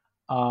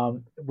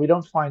 We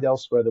don't find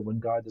elsewhere that when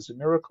God does a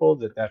miracle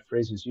that that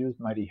phrase is used,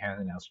 mighty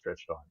hand and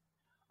outstretched arm.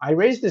 I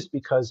raise this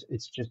because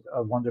it's just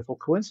a wonderful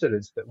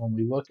coincidence that when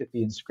we look at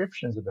the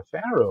inscriptions of the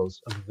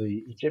pharaohs of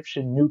the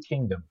Egyptian New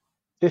Kingdom,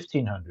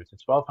 1500 to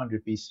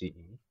 1200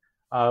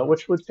 BCE,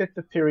 which would fit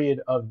the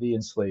period of the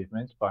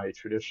enslavement by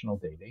traditional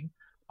dating,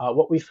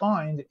 what we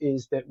find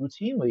is that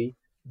routinely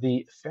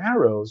the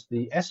pharaohs,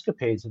 the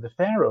escapades of the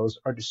pharaohs,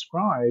 are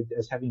described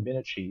as having been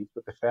achieved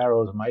with the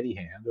pharaoh's mighty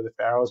hand or the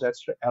pharaoh's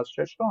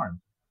outstretched arm.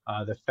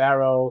 The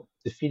pharaoh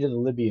defeated the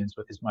Libyans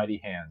with his mighty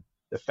hand.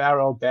 The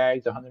pharaoh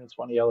bagged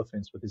 120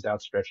 elephants with his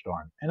outstretched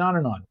arm, and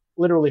on,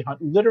 literally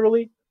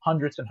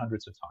hundreds and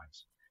hundreds of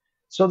times.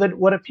 So that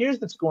what appears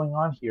that's going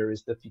on here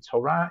is that the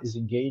Torah is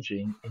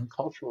engaging in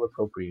cultural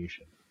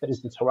appropriation. That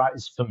is, the Torah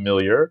is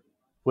familiar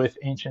with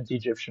ancient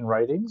Egyptian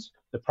writings,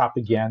 the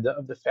propaganda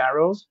of the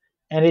pharaohs,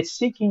 and it's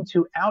seeking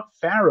to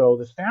out-pharaoh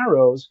the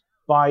pharaohs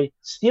by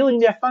stealing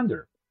their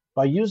thunder,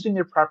 by using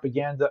their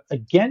propaganda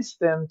against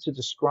them to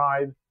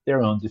describe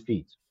their own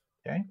defeat.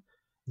 Okay?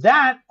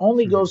 That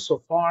only goes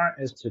so far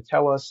as to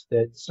tell us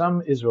that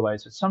some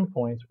Israelites at some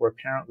point were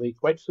apparently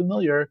quite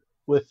familiar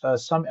with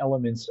some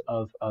elements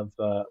of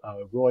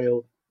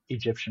royal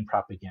Egyptian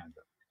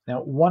propaganda.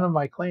 Now, one of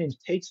my claims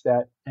takes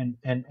that and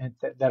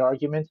that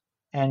argument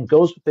and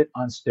goes with it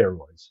on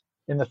steroids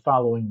in the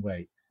following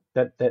way.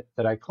 That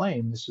I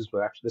claim, this is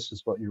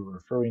what you were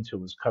referring to,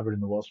 was covered in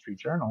the Wall Street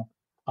Journal,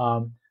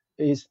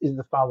 is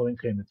the following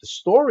claim: that the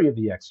story of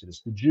the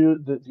Exodus,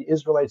 the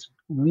Israelites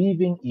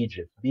leaving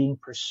Egypt, being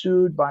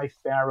pursued by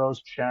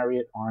Pharaoh's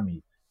chariot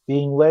army,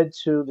 being led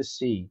to the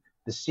sea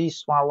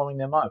swallowing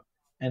them up,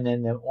 and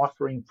then them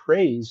offering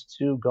praise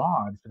to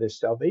God for their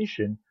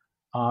salvation,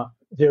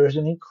 there is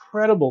an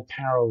incredible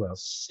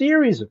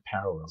series of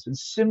parallels in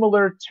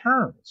similar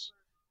terms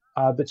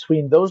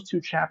between those two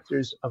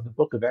chapters of the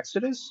book of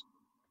Exodus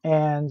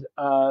and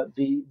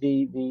the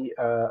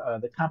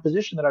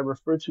composition that I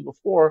referred to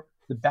before,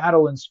 the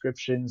battle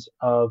inscriptions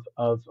of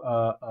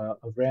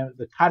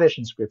the Kadesh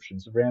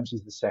inscriptions of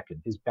Ramses II,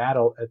 his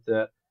battle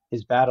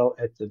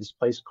at this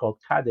place called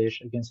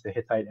Kadesh against the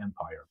Hittite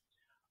Empire.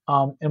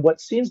 And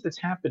what seems that's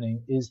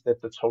happening is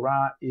that the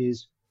Torah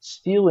is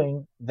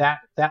stealing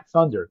that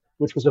thunder,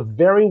 which was a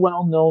very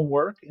well-known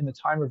work in the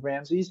time of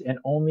Ramses and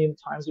only in the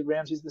times of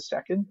Ramses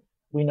II.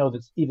 We know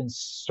that even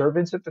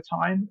servants at the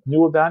time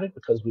knew about it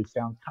because we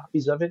found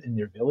copies of it in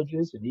their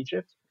villages in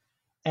Egypt.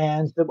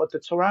 And that what the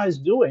Torah is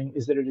doing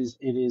is that it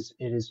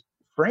is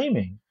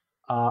framing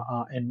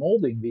and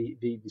molding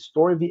the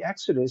story of the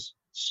Exodus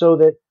so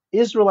that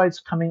Israelites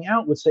coming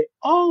out would say,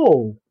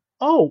 "Oh,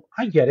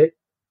 I get it.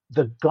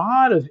 The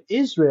God of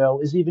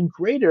Israel is even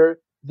greater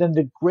than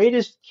the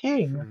greatest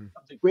king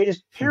of the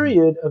greatest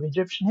period of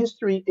Egyptian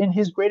history in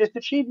his greatest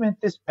achievement,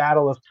 this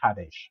Battle of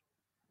Kadesh."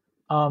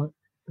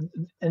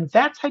 And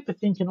that type of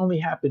thing can only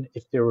happen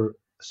if there were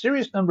a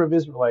serious number of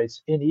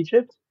Israelites in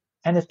Egypt,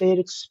 and if they had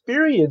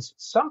experienced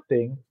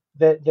something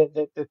that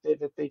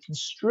they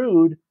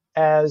construed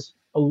as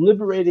a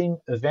liberating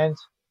event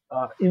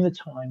in the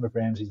time of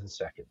Ramses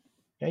II.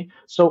 Okay,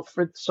 so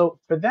for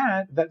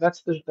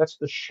that's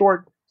the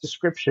short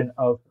description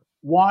of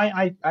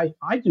why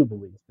I do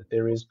believe that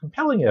there is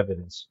compelling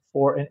evidence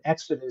for an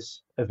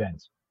Exodus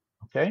event.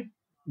 Okay.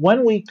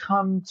 When we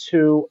come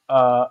to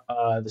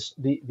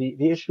the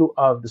issue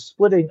of the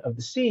splitting of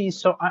the seas,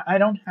 so I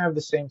don't have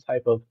the same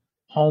type of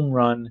home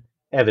run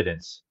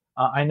evidence.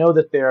 I know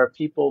that there are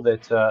people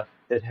that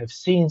have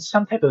seen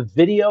some type of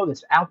video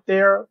that's out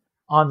there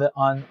on the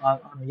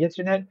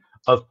internet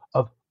of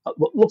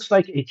what looks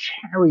like a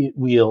chariot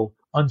wheel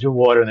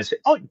underwater, and they say,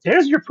 "Oh,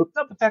 there's your proof."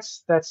 No, but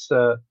that's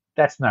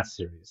not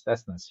serious.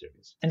 That's not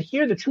serious. And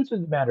here, the truth of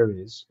the matter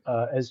is,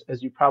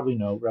 as you probably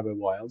know, Rabbi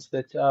Wilds,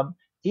 that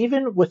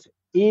even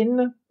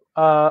within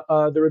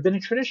the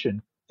rabbinic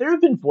tradition, there have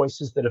been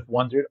voices that have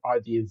wondered: are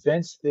the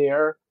events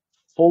there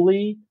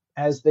fully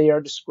as they are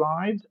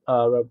described?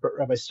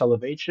 Rabbi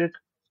Soloveitchik,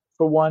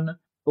 for one,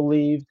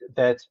 believed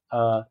that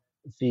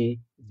the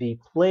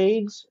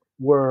plagues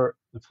were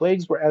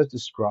as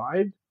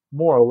described,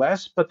 more or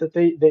less, but that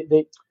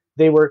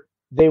they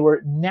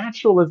were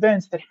natural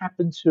events that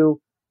happened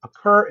to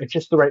occur at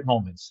just the right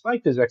moments.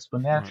 Like there's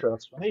exponential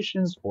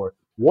explanations for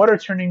water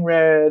turning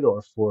red,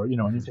 or for an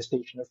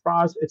infestation of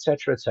frogs,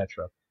 etc.,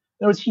 etc.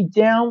 In other words, he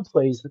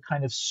downplays the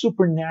kind of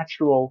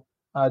supernatural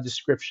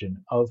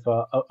description of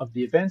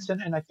the events,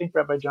 and I think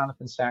Rabbi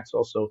Jonathan Sachs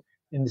also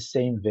in the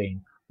same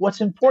vein.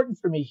 What's important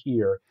for me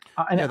here,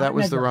 that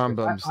was the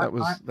Rambam's. That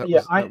was the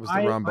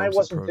Rambam's I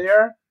wasn't approach.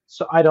 there,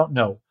 so I don't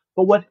know.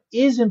 But what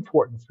is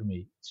important for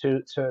me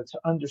to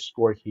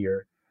underscore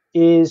here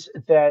is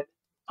that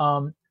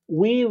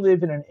we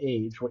live in an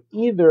age where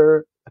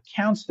either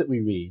accounts that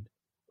we read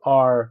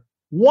are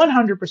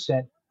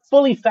 100%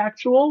 fully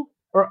factual,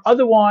 or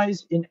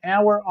otherwise, in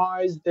our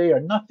eyes, they are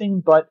nothing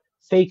but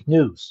fake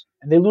news,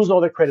 and they lose all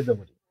their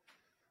credibility.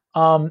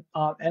 And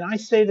I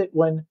say that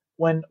when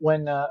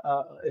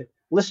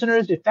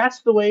Listeners, if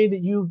that's the way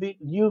that you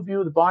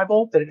view the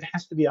Bible, that it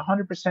has to be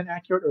 100%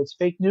 accurate or it's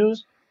fake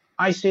news,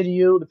 I say to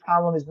you, the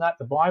problem is not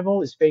the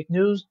Bible is fake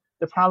news.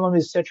 The problem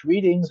is such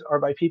readings are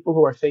by people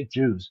who are fake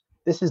Jews.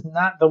 This is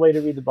not the way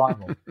to read the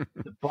Bible.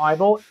 The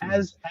Bible,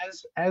 as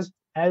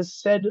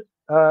said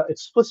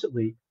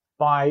explicitly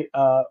by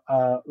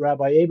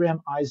Rabbi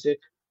Abraham Isaac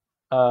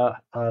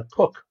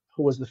Cook,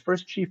 who was the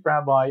first chief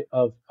rabbi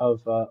of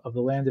the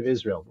land of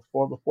Israel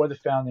before the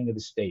founding of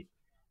the state,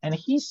 and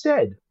he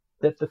said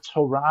that the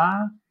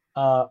Torah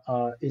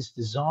is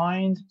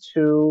designed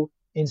to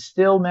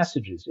instill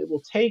messages. It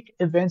will take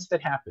events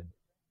that happen.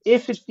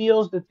 If it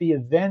feels that the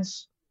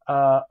events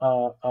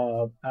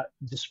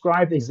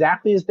described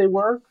exactly as they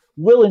were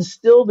will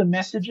instill the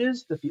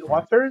messages that the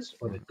Right. authors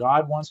or that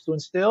God wants to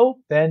instill,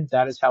 then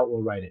that is how it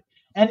will write it.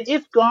 And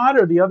if God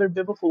or the other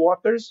biblical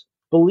authors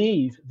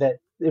believe that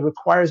it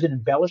requires an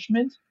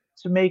embellishment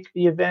to make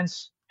the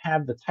events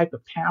have the type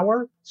of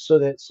power so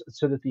that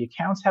the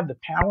accounts have the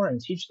power and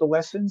teach the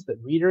lessons that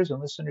readers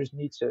and listeners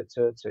need to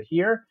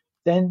hear,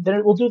 then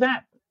it will do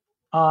that.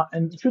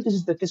 And the truth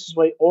is that this is the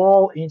way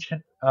all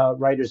ancient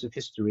writers of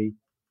history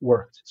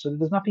worked. So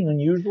there's nothing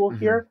unusual Hmm.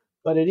 here,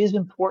 but it is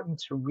important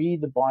to read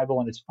the Bible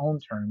on its own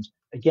terms.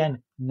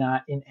 Again,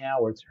 not in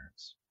our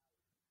terms.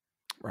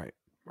 Right.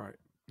 Right.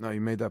 No, you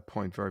made that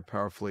point very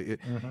powerfully.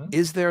 Hmm.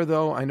 Is there,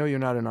 though? I know you're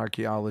not an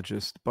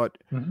archaeologist, but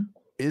Hmm.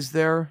 is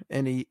there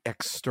any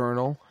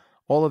external?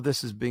 All of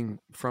this is being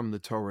from the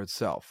Torah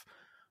itself.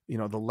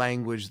 The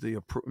language, the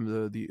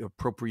Yeah,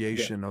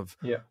 appropriation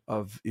yeah,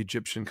 of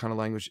Egyptian kind of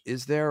language.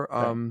 Is there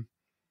right.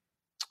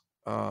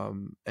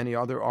 any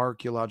other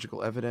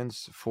archaeological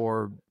evidence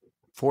for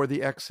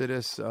the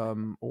Exodus,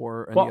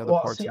 or any other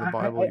Well, parts see, of the I,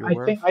 Bible I, you're I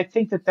aware think of? I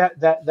think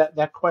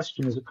that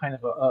question is a kind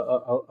of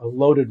a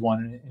loaded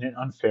one in an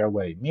unfair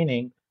way,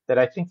 meaning that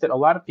I think that a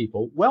lot of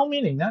people,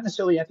 well-meaning, not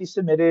necessarily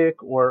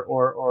anti-Semitic or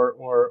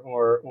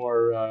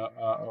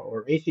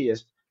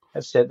atheist,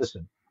 have said,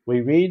 listen, we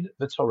read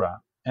the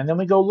Torah and then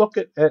we go look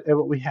at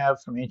what we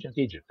have from ancient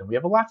Egypt, and we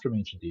have a lot from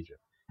ancient Egypt,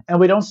 and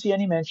we don't see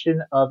any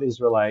mention of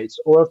Israelites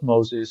or of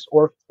Moses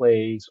or of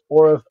plagues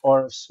or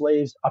of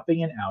slaves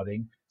upping and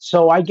outing.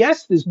 So I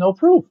guess there's no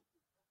proof.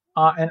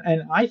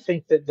 And I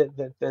think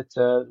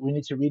that we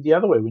need to read the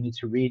other way. We need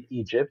to read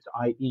Egypt,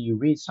 i.e., you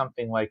read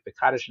something like the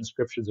Kaddish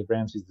inscriptions of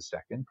Ramses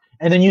II,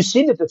 and then you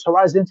see that the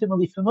Torah is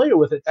intimately familiar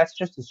with it. That's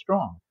just as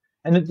strong.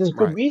 And that there's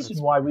good Right. reason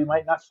That's. why we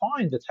might not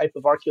find the type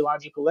of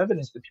archaeological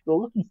evidence that people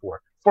are looking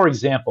for. For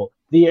example,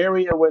 the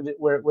area where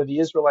the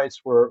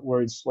Israelites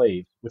were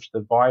enslaved, which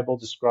the Bible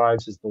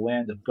describes as the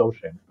land of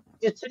Goshen,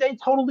 is today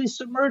totally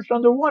submerged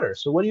underwater.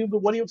 So what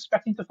are you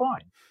expecting to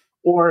find?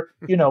 Or,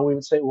 we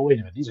would say, well, wait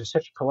a minute, these are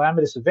such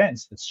calamitous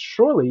events that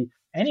surely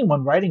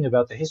anyone writing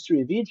about the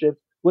history of Egypt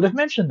would have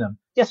mentioned them.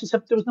 Yes,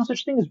 except there was no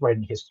such thing as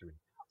writing history.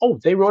 Oh,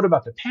 they wrote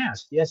about the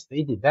past. Yes,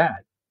 they did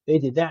that. They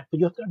did that. But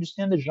you have to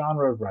understand the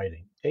genre of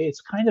writing. Okay,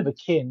 it's kind of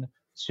akin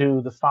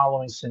to the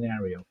following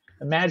scenario.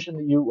 Imagine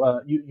that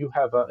you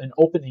have an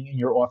opening in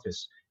your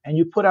office and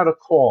you put out a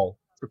call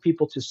for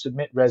people to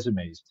submit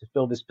resumes to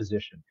fill this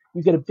position.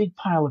 You get a big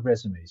pile of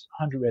resumes,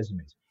 100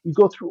 resumes. You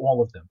go through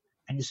all of them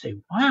and you say,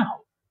 wow,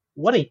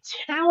 what a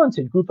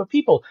talented group of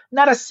people.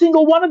 Not a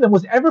single one of them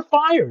was ever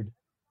fired.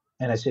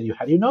 And I said to you,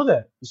 how do you know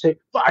that? You say,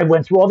 well, I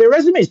went through all their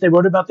resumes. They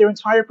wrote about their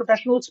entire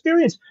professional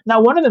experience.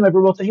 Not one of them ever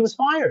wrote that he was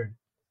fired.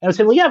 And I would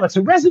say, well, yeah, that's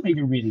a resume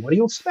you're reading. What do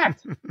you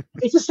expect?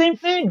 It's the same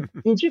thing.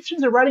 The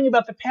Egyptians are writing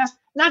about the past,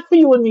 not for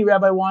you and me,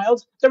 Rabbi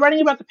Wilds. They're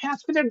writing about the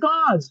past for their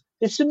gods.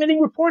 They're submitting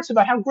reports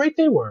about how great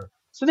they were.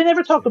 So they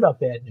never talk Yeah. about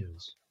bad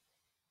news.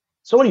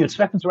 So what do you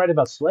expect them to write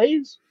about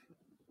slaves?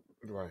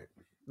 Right.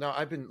 No,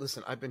 I've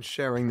been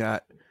sharing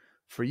that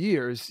for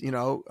years,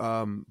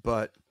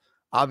 but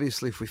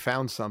obviously if we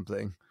found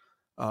something,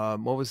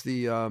 what was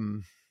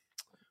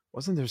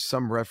wasn't there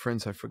some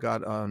reference, I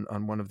forgot,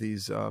 on one of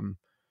these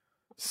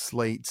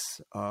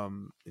slates,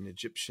 an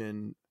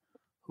Egyptian,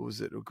 who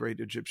was it? A great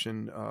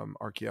Egyptian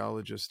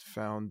archaeologist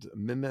found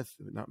Mimeth,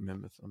 not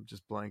Mimeth, I'm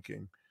just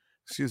blanking.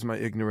 Excuse my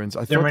ignorance.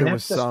 I The thought there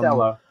was Renepta some,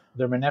 Stela,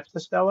 the Renepta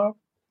Stela,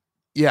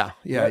 yeah,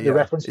 yeah, the yeah.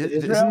 reference to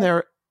Isn't Israel.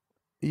 there,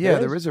 There yeah,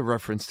 there is. is a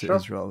reference to Sure.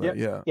 Israel there,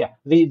 Yeah. yeah.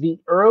 Yeah. The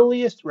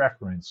earliest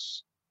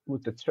reference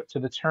to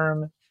the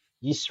term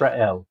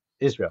Yisrael,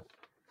 Israel,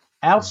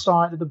 Mm.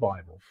 outside of the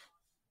Bible,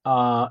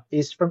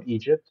 is from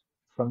Egypt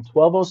from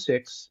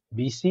 1206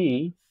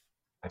 BCE.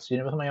 I've seen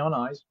it with my own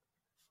eyes.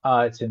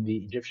 It's in the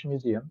Egyptian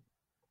Museum,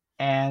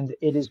 and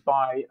it is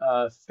by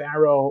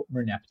Pharaoh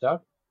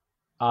Merneptah,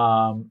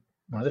 one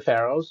of the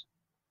pharaohs.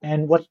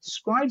 And what he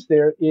describes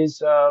there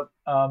is a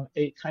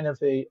kind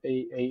of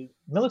a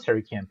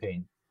military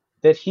campaign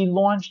that he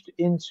launched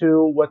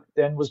into what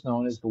then was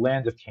known as the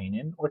land of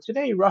Canaan, or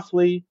today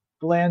roughly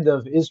the land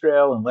of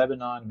Israel and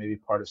Lebanon, maybe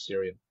part of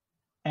Syria.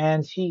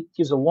 And he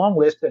gives a long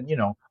list. And,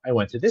 I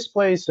went to this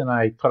place and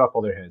I cut off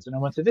all their heads. And I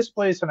went to this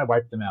place and I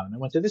wiped them out. And I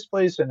went to this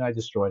place and I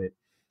destroyed it.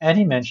 And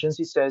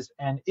he says,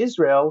 and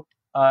Israel,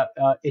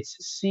 its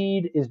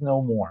seed is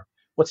no more.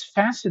 What's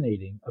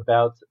fascinating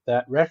about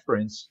that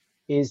reference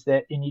is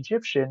that in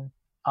Egyptian,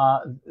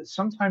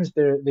 sometimes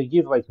they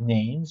give like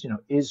names,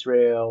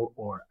 Israel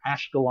or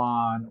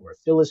Ashkelon or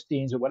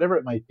Philistines or whatever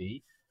it might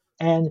be.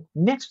 And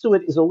next to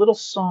it is a little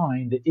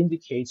sign that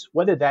indicates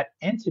whether that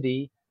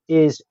entity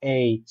is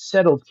a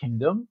settled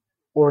kingdom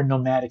or a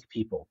nomadic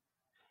people.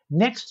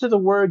 Next to the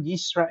word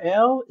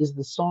Yisrael is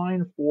the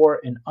sign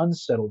for an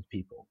unsettled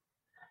people.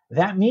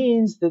 That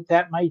means that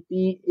that might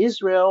be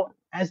Israel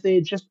as they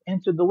had just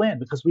entered the land,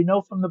 because we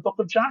know from the book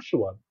of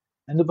Joshua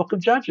and the book of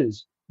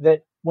Judges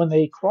that when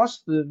they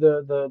crossed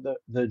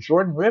the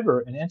Jordan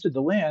River and entered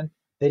the land,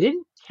 they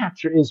didn't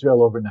capture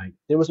Israel overnight.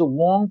 There was a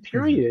long Hmm.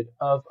 period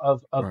of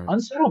Right.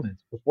 unsettlement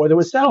before there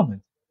was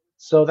settlement.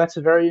 So that's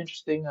a very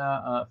interesting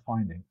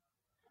finding.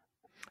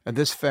 And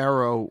this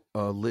Pharaoh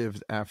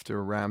lived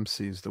after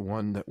Ramses, the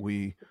one that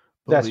we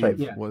That's right.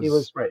 believe Yeah, he was,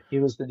 was right. He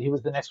was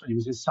the next one. He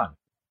was his son.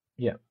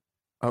 Yeah,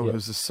 oh, yeah,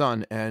 who's the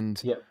son.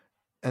 yeah.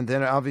 And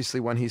then obviously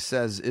when he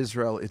says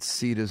Israel, its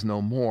seed is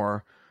no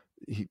more,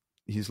 he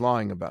he's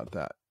lying about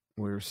that.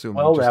 We're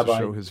assuming Well, just to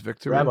show his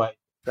victory. Rabbi,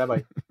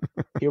 Rabbi,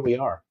 here we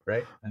are,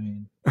 right? I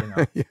mean,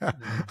 Yeah,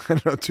 mm, I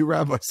don't know. Two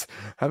rabbis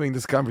having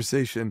this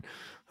conversation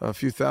a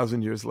few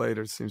thousand years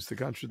later seems to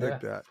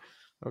contradict yeah, that.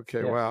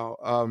 Okay, yeah.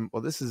 wow.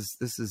 Well, this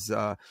is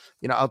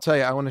I'll tell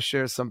you, I want to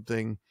share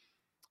something.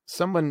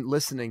 Someone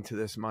listening to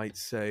this might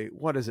say,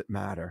 "What does it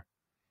matter?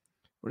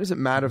 What does it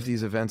matter if Hmm.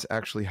 these events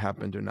actually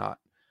happened or not?"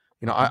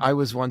 Hmm. I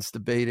was once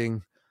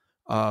debating.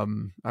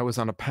 I was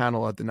on a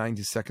panel at the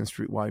 92nd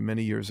Street Y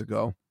many years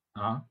ago.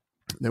 Uh-huh.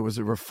 There was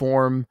a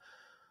reform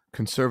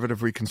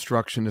conservative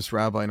reconstructionist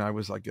rabbi, and I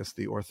was, I guess,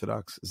 the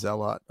Orthodox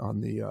zealot on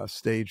the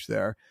stage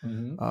there.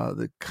 Hmm.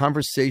 The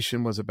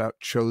conversation was about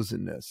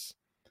chosenness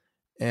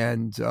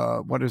and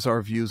what is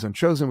our views on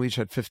chosen. We each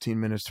had 15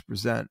 minutes to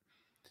present.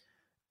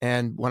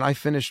 And when I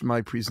finished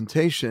my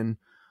presentation,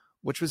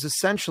 which was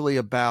essentially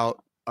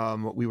about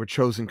we were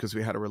chosen because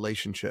we had a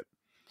relationship,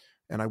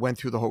 and I went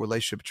through the whole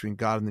relationship between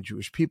God and the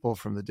Jewish people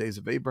from the days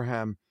of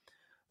Abraham.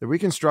 The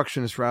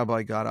Reconstructionist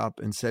rabbi got up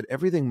and said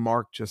everything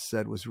Mark just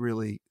said was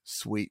really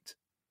sweet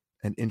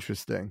and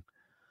interesting,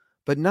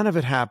 but none of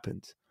it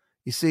happened.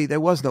 You see, there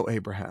was no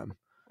Abraham.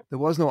 There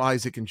was no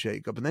Isaac and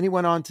Jacob. And then he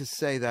went on to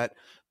say that,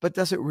 but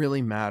does it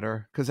really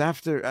matter? Because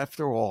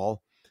after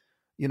all,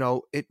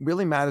 it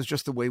really matters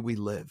just the way we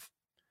live.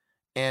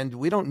 And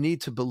we don't need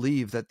to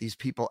believe that these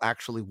people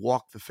actually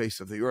walked the face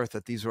of the earth,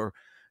 that these are,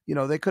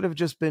 they could have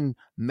just been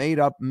made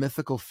up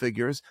mythical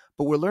figures,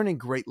 but we're learning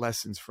great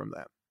lessons from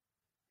them.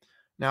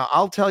 Now,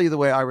 I'll tell you the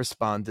way I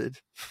responded,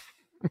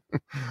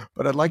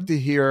 but Hmm. I'd like to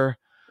hear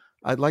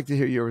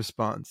your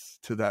response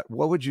to that.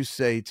 What would you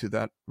say to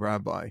that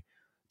rabbi?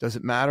 Does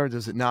it matter?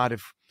 Does it not?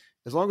 If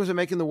as long as we're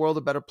making the world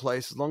a better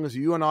place, as long as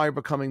you and I are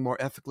becoming more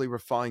ethically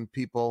refined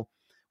people,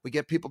 we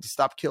get people to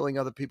stop killing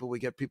other people, we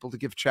get people to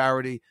give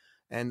charity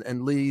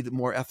and lead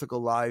more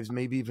ethical lives,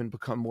 maybe even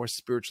become more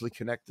spiritually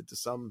connected to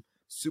some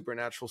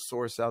supernatural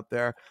source out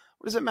there.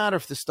 What does it matter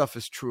if this stuff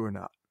is true or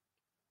not?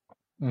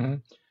 Hmm.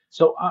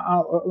 So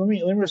let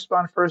me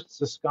respond first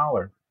as a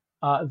scholar.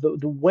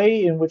 The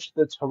way in which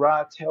the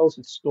Torah tells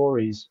its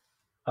stories,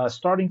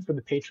 starting from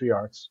the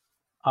patriarchs,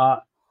 uh,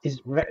 is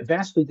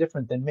vastly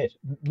different than myth.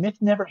 Myth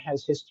never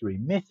has history.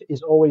 Myth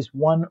is always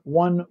one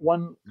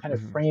kind of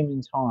Mm-hmm. frame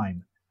in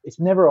time. It's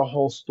never a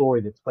whole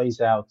story that plays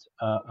out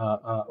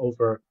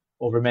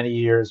over many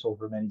years,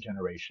 over many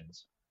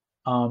generations.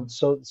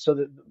 So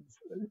that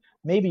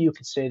maybe you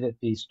could say that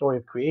the story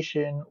of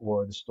creation,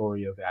 or the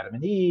story of Adam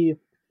and Eve,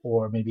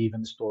 or maybe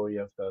even the story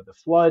of the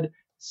flood,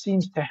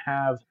 seems to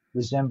have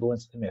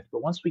resemblance to myth.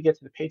 But once we get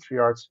to the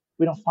patriarchs,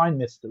 we don't find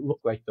myths that look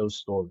like those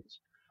stories.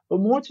 But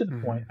more to the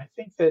point, Mm-hmm. I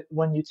think that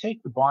when you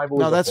take the Bible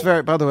No, as a that's very.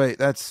 whole, By the way,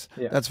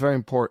 yeah, that's very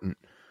important.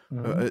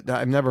 hmm,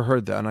 I've never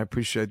heard that, and I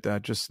appreciate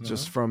that. Just hmm,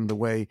 from the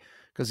way,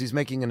 because he's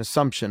making an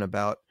assumption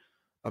about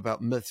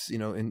myths,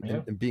 yeah.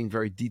 in being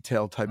very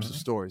detailed types of Hmm.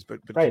 stories. But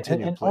Right,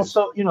 continue, and please.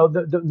 also,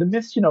 the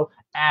myths,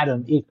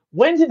 Adam, Eve.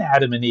 When did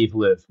Adam and Eve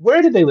live?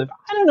 Where did they live?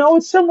 I don't know.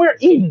 It's somewhere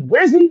Eden.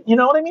 Where's he? You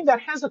know what I mean?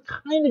 That has a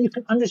kind of, you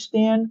can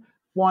understand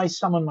why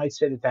someone might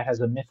say that that has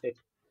a mythic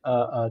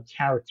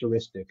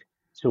characteristic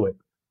to it.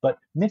 But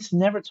myths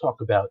never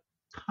talk about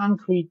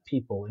concrete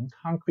people in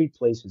concrete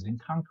places in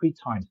concrete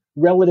times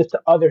relative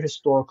to other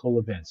historical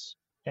events.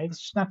 Okay, it's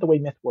just not the way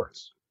myth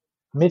works.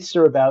 Myths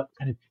are about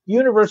kind of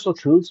universal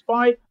truths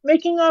by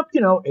making up,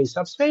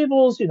 Aesop's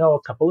fables, a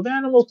couple of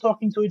animals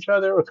talking to each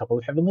other, a couple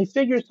of heavenly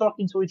figures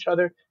talking to each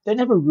other. They're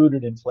never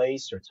rooted in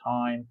place or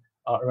time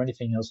or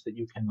anything else that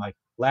you can like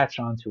latch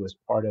onto as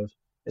part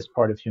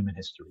of human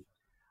history.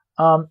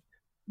 Um,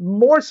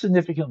 More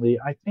significantly,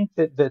 I think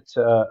that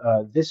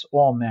this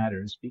all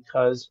matters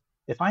because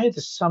if I had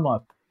to sum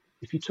up,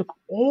 if you took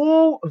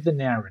all of the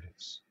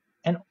narratives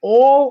and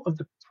all of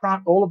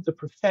the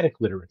prophetic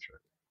literature,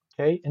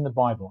 okay, in the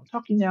Bible, I'm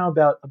talking now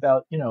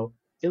about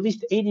at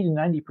least 80 to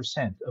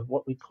 90% of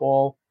what we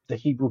call the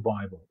Hebrew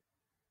Bible.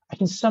 I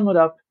can sum it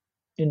up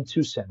in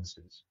two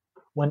sentences.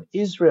 When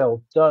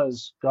Israel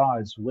does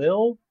God's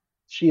will,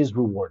 she is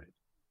rewarded.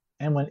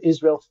 And when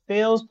Israel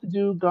fails to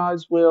do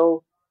God's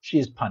will, she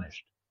is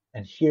punished.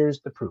 And here's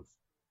the proof.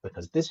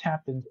 because this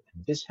happened,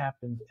 and this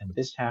happened, and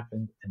this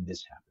happened, and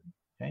this happened.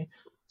 Okay.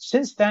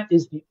 Since that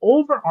is the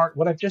overart,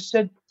 what I've just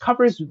said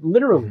covers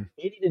literally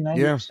 80 to Yeah,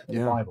 90% of the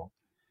yeah. Bible,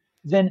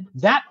 then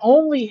it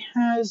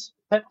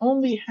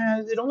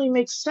only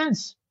makes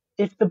sense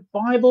if the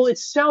Bible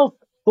itself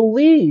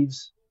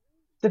believes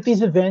that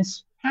these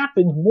events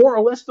happened more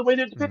or less the way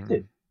they're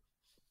depicted.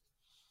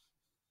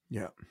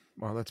 Yeah.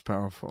 Wow, that's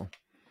powerful.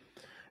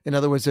 In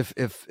other words,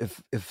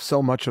 if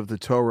so much of the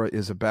Torah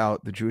is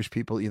about the Jewish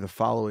people either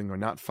following or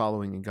not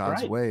following in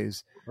God's Right,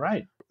 ways,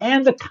 right.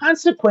 And the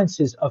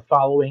consequences of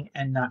following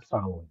and not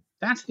following.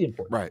 That's the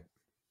important right?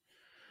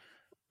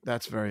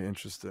 That's very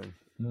interesting.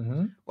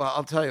 thing. Well,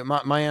 I'll tell you,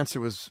 my answer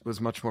was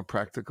much more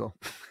practical.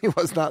 It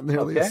was not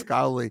nearly as Okay.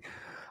 scholarly.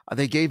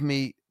 They gave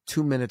me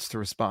 2 minutes to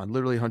respond,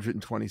 literally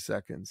 120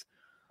 seconds.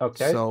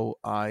 Okay. So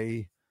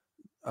I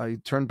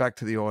turned back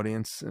to the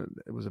audience.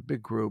 It was a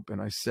big group,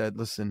 and I said,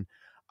 "Listen,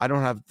 I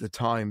don't have the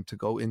time to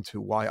go into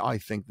why I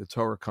think the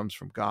Torah comes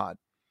from God,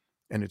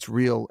 and it's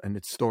real, and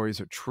its stories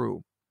are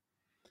true.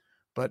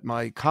 But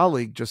my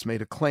colleague just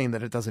made a claim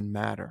that it doesn't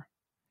matter.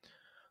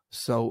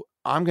 So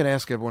I'm going to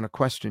ask everyone a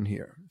question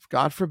here. If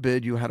God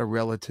forbid you had a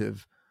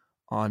relative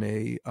on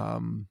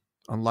on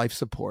life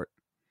support,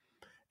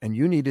 and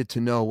you needed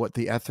to know what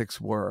the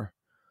ethics were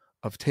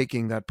of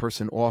taking that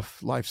person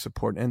off life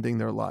support, ending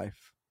their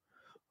life,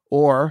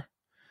 or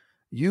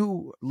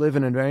you live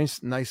in a very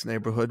nice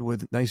neighborhood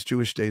with nice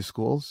Jewish day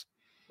schools,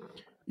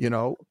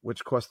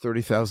 which cost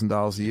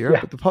 $30,000 a year,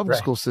 Yeah. but the public Right.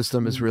 school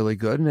system is really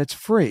good and it's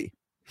free.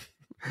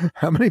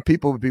 How many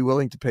people would be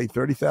willing to pay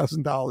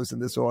 $30,000 in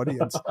this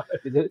audience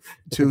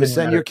to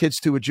send your kids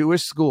to a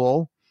Jewish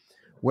school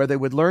where they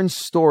would learn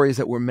stories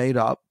that were made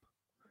up,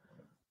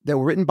 that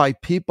were written by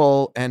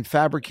people and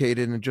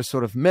fabricated and just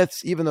sort of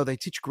myths, even though they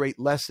teach great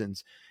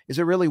lessons? Is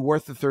it really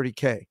worth the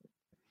 30K?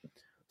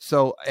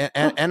 So,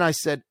 and I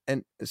said,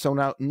 and so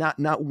now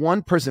not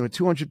one person with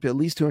 200, at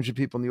least 200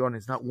 people in the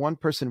audience, not one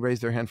person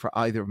raised their hand for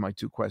either of my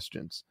two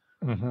questions.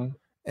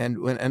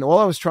 And all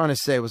I was trying to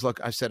say was,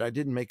 look, I said, I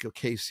didn't make a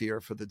case here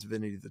for the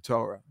divinity of the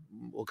Torah.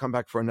 We'll come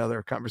back for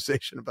another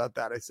conversation about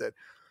that. I said,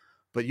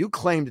 but you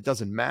claimed it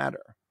doesn't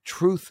matter.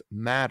 Truth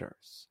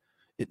matters.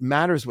 It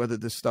matters whether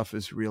this stuff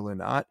is real or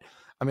not.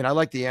 I mean, I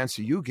like the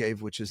answer you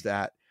gave, which is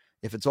that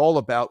if it's all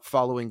about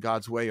following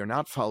God's way or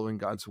not following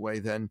God's way,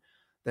 then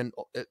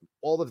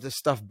all of this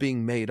stuff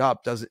being made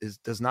up does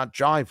not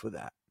jive with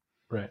that.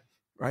 Right.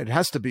 It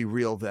has to be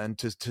real then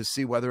to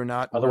see whether or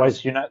not.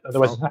 Otherwise,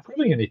 it's not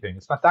proving anything.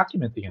 It's not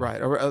documenting anything.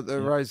 Right.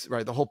 Otherwise,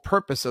 right. The whole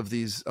purpose of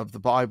the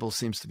Bible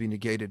seems to be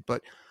negated.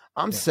 But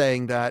I'm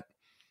saying that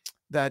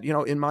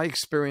in my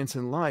experience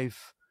in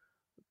life,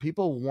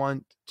 people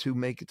want to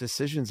make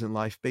decisions in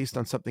life based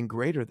on something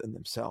greater than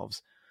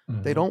themselves.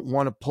 They don't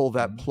want to pull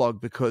that plug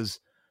because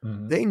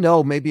they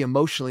know maybe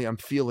emotionally I'm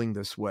feeling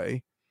this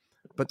way.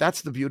 But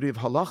that's the beauty of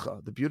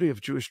halacha. The beauty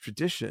of Jewish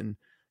tradition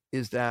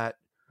is that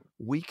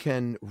we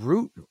can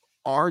root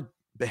our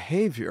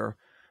behavior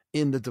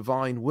in the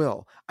divine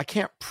will. I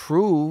can't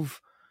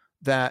prove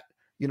that,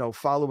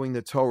 following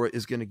the Torah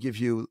is going to give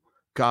you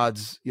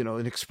God's,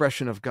 an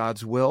expression of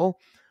God's will,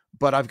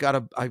 but I've got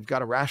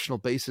a rational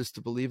basis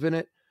to believe in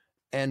it.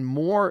 And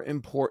more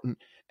important,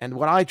 and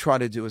what I try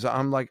to do is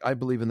I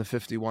believe in the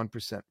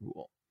 51%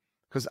 rule,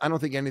 because I don't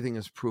think anything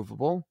is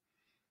provable.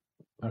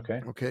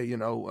 Okay.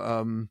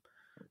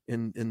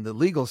 In the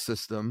legal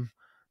system,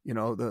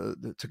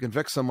 to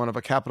convict someone of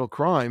a capital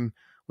crime,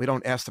 we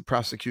don't ask the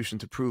prosecution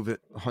to prove it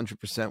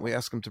 100%. We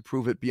ask them to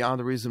prove it beyond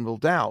a reasonable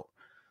doubt,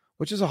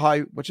 which is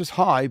high,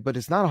 but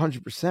it's not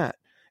 100%.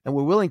 And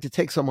we're willing to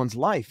take someone's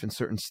life in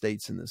certain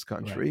states in this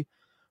country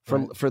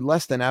for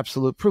less than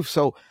absolute proof.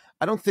 So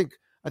I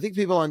think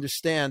people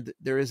understand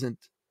there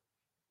isn't,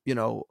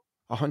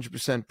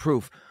 100%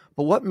 proof.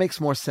 But what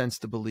makes more sense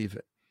to believe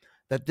it?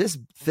 That this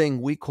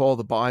thing we call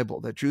the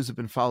Bible, that Jews have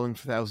been following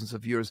for thousands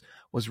of years,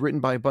 was written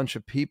by a bunch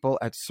of people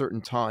at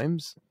certain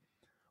times,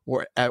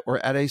 or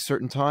at a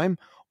certain time,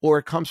 or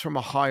it comes from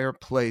a higher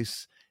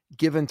place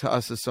given to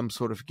us as some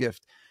sort of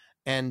gift.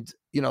 And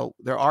there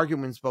are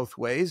arguments both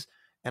ways.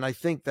 And I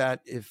think that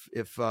if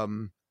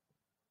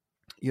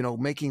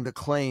making the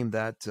claim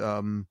that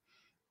that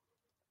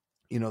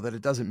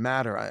it doesn't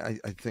matter, I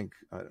think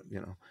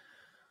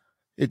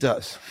it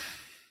does.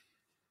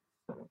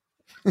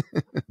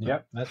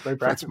 Yep, that's very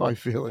practical. That's my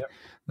feeling. Yep.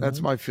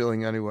 That's my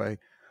feeling anyway.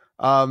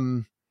 I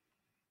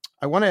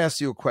want to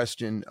ask you a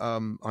question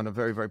on a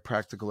very, very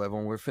practical level,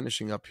 and we're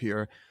finishing up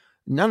here.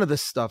 None of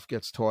this stuff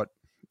gets taught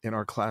in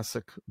our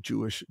classic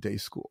Jewish day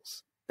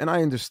schools. And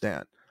I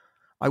understand.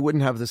 I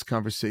wouldn't have this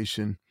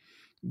conversation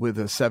with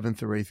a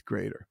 7th or 8th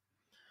grader.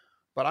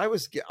 But I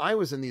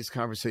was in these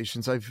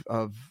conversations. I've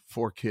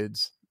 4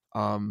 kids.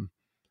 And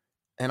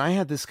I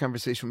had this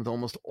conversation with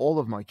almost all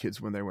of my kids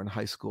when they were in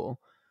high school,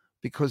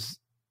 because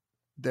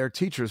their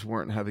teachers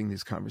weren't having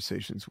these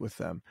conversations with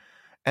them.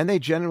 And they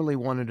generally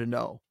wanted to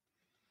know.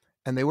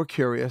 And they were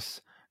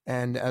curious.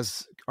 And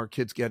as our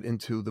kids get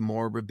into the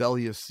more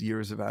rebellious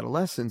years of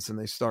adolescence and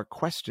they start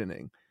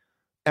questioning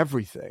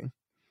everything,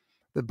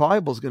 the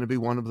Bible is going to be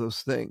one of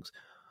those things.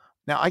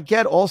 Now, I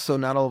get also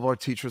not all of our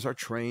teachers are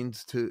trained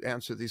to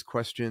answer these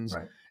questions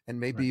Right, and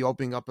right, maybe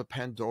opening up a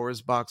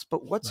Pandora's box.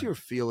 But what's right. your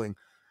feeling?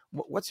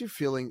 What's your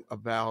feeling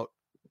about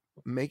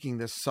making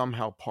this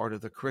somehow part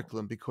of the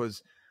curriculum?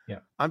 Because Yeah,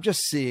 I'm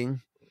just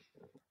seeing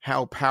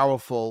how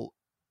powerful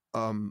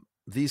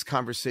these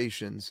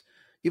conversations,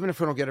 even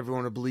if I don't get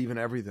everyone to believe in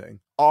everything,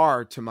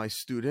 are to my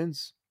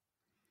students.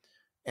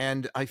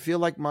 And I feel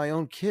like my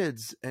own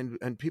kids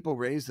and people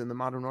raised in the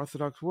modern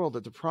Orthodox world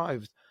are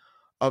deprived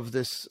of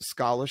this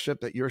scholarship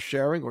that you're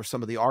sharing, or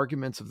some of the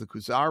arguments of the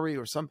Kuzari,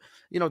 or some,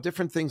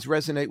 different things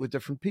resonate with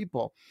different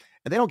people.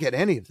 And they don't get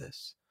any of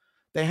this.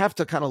 They have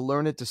to kind of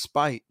learn it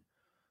despite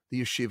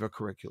the yeshiva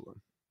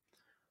curriculum.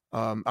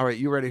 All right,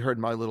 you already heard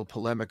my little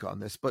polemic on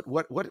this, but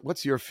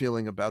what's your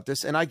feeling about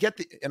this? And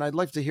and I'd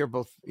like to hear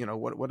both.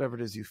 Whatever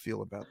it is you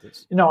feel about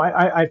this.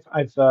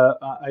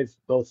 I've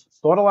both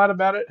thought a lot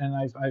about it, and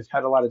I've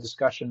had a lot of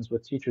discussions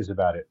with teachers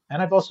about it,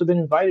 and I've also been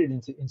invited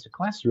into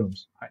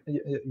classrooms,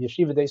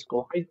 yeshiva day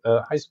school,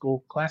 high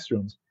school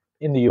classrooms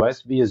in the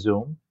U.S. via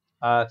Zoom,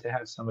 to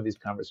have some of these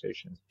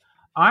conversations.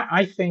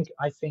 I think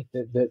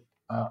that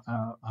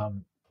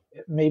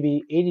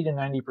maybe 80 to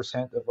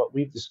 90% of what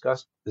we've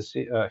discussed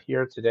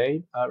here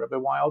today, Rabbi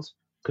Wilds,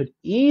 could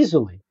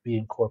easily be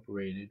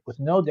incorporated with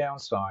no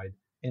downside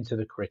into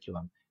the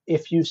curriculum.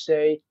 If you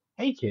say,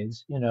 hey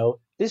kids,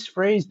 this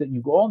phrase that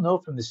you all know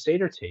from the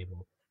Seder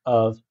table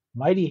of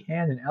mighty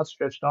hand and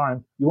outstretched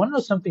arm, you want to know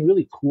something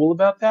really cool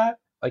about that?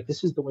 Like,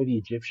 this is the way the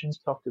Egyptians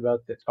talked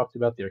about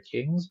their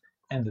kings,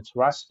 and the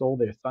Torah stole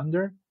their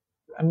thunder.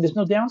 I mean, there's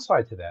no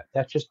downside to that.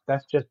 That just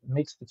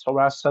makes the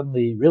Torah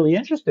suddenly really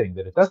interesting,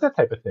 that it does that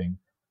type of thing.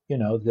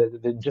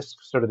 Just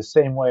sort of the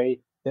same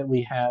way that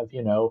we have,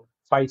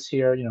 fights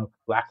here,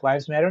 Black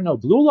Lives Matter, no,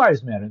 Blue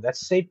Lives Matter. That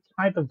same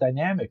type of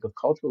dynamic of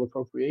cultural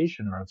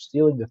appropriation or of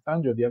stealing the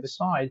thunder of the other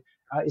side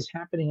is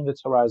happening in the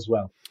Torah as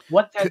well.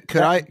 What C- that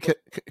Can that I Yeah,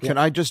 can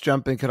I just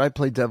jump in? Could I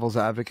play devil's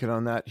advocate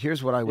on that?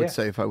 Here's what I would yeah,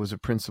 say if I was a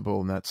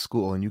principal in that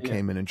school and you yeah,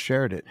 came in and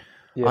shared it.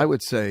 yeah, I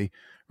would say,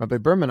 Rabbi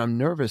Berman, I'm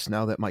nervous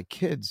now that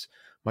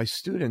my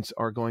students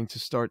are going to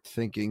start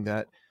thinking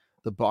that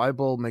the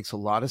Bible makes a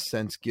lot of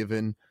sense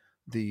given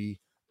the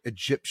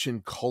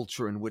Egyptian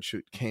culture in which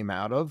it came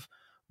out of,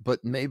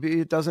 but maybe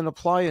it doesn't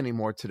apply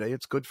anymore today.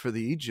 It's good for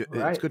the Egypt.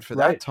 It's right, good for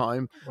that right,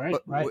 time. right,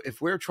 But right.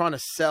 if we're trying to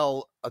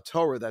sell a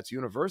Torah that's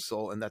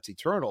universal and that's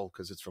eternal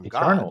because it's from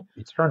God.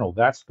 Eternal.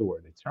 That's the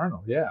word,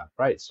 eternal. Yeah,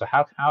 right. So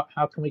how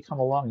can we come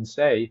along and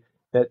say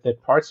that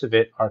parts of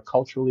it are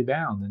culturally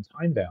bound and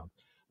time bound?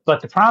 But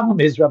the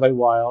problem is, Rabbi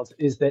Wild,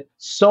 is that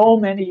so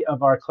many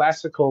of our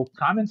classical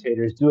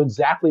commentators do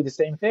exactly the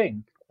same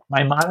thing.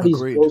 Maimonides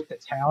Agreed. goes to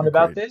town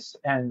about Agreed. this,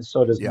 and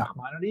so does Yeah.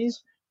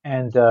 Nachmanides,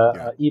 and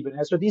Yeah. Ibn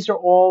Ezra. These are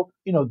all,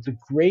 the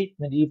great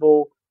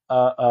medieval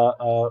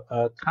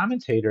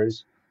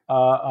commentators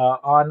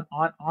on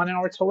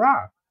our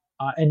Torah,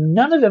 and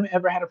none of them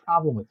ever had a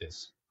problem with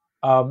this.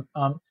 Um,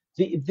 um,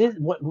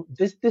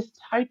 this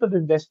type of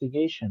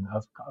investigation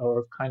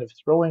or kind of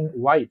throwing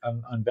light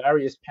on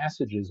various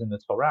passages in the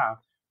Torah,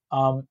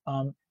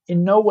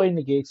 in no way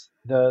negates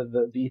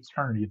the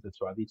eternity of the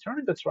Torah. The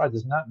eternity of the Torah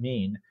does not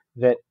mean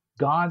that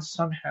God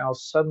somehow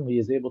suddenly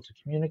is able to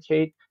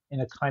communicate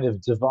in a kind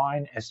of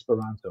divine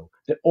Esperanto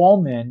that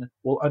all men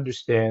will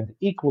understand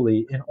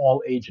equally in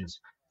all ages.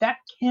 That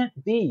can't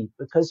be,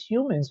 because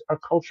humans are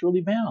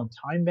culturally bound,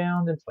 time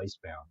bound, and place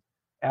bound.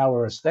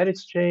 Our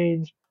aesthetics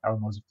change, our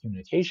modes of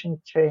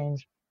communication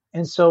change,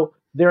 and so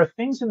there are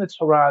things in the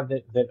Torah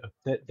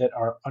that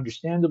are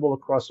understandable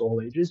across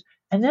all ages,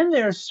 and then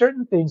there are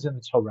certain things in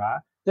the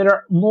Torah that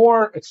are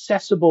more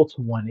accessible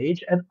to one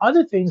age, and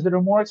other things that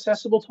are more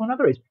accessible to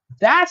another age.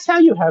 That's how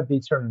you have the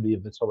eternity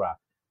of the Torah.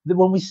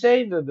 When we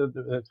say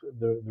the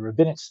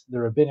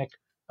rabbinic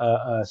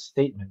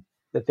statement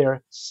that there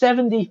are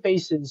 70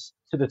 faces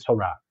to the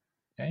Torah.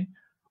 Okay,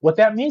 what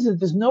that means is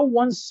there's no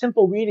one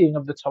simple reading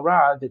of the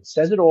Torah that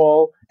says it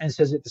all and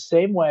says it the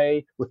same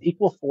way with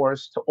equal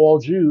force to all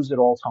Jews at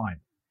all time.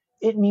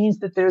 It means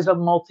that there's a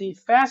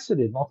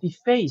multifaceted,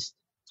 multi-faced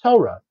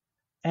Torah,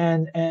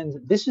 and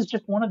this is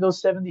just one of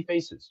those 70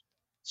 faces.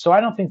 So I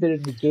don't think that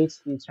it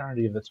negates the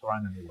eternity of the Torah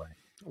in any way,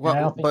 and I Well,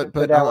 don't think that,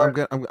 but that I'm our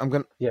gonna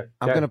yeah,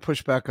 I'm go gonna ahead.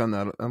 push back on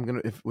that.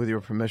 If with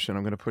your permission,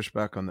 I'm gonna push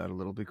back on that a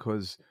little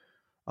because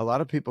a lot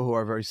of people who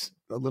are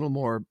a little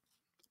more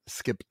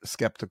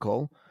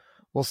skeptical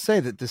will say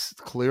that this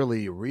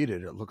clearly, you read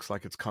it, it looks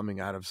like it's coming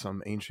out of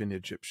some ancient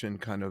Egyptian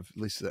kind of,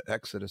 at least the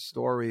Exodus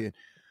story,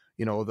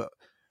 you know the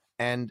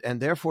and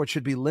therefore it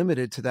should be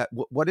limited to that.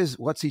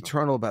 What's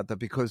eternal about that?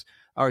 Because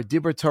our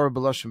Dibur Torah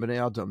B'Lashon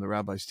B'nei Adam, the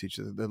rabbis teach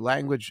us, the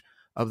language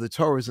of the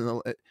Torah is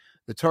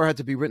the Torah had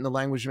to be written in the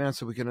language of man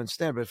so we can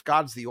understand. But if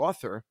God's the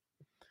author,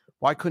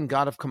 why couldn't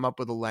God have come up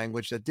with a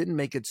language that didn't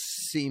make it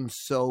seem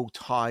so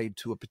tied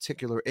to a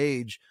particular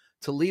age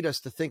to lead us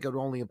to think it would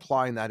only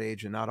apply in that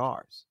age and not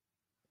ours?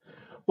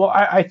 Well,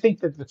 I think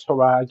that the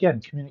Torah, again,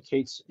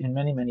 communicates in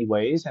many, many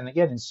ways. And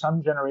again, in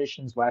some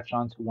generations, latch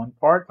on to one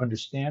part,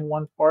 understand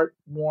one part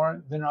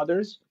more than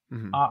others.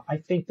 Mm-hmm. I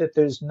think that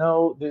there's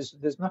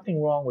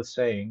nothing wrong with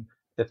saying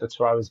that the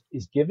Torah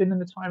is given in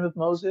the time of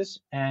Moses,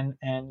 and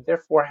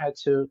therefore had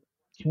to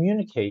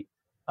communicate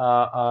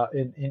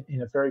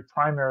in a very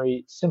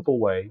primary, simple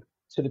way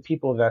to the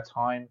people of that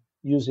time,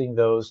 using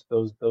those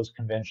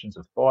conventions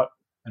of thought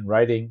and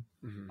writing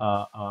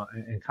Mhm.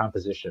 and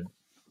composition.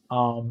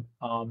 And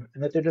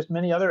that there are just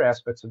many other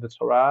aspects of the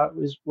Torah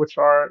which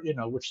are,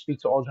 which speak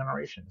to all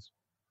generations.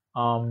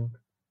 Um,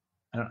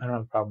 I don't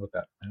have a problem with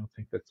that. I don't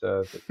think that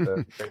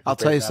the I'll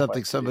tell great you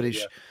something. rabbis believe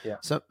it. Yeah,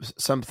 yeah.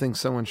 Something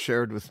someone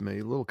shared with me,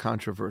 a little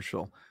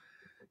controversial.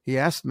 He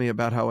asked me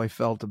about how I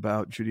felt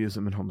about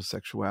Judaism and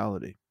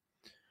homosexuality,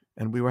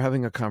 and we were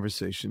having a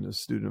conversation. A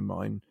student of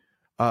mine,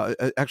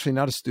 actually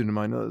not a student of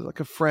mine, like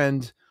a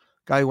friend,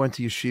 guy who went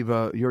to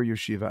yeshiva, your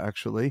yeshiva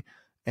actually,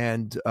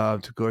 and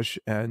to Gush,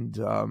 and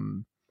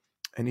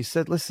he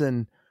said,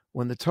 "Listen,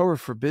 when the Torah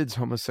forbids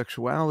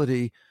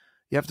homosexuality,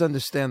 you have to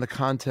understand the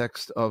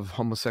context of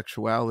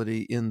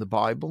homosexuality in the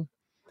Bible."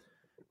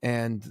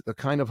 And the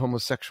kind of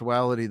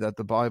homosexuality that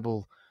the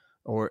Bible,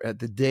 or at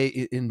the day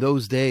in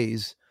those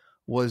days,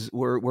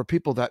 were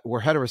people that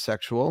were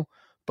heterosexual,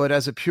 but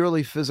as a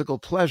purely physical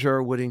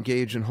pleasure would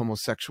engage in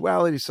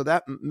homosexuality. So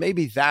that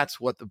maybe that's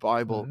what the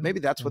Bible, Hmm. maybe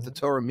that's what the Hmm.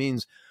 Torah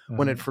means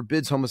when it Hmm.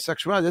 forbids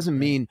homosexuality. It doesn't Right.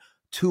 mean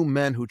two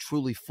men who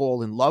truly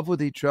fall in love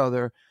with each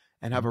other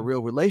and have a Hmm.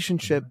 real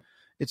relationship. Hmm.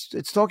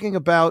 It's talking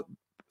about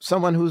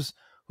someone who's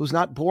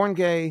not born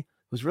gay,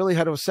 who's really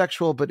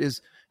heterosexual, but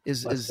is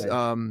Let's is say,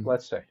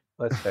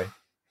 let's say,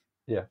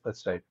 yeah,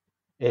 let's say,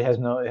 it has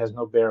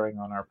no bearing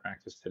on our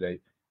practice today.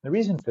 The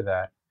reason for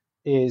that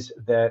is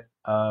that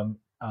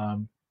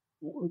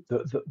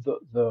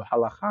the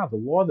halacha, the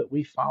law that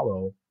we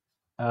follow,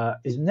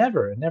 is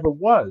never, it never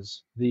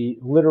was the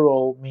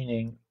literal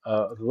meaning,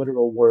 the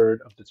literal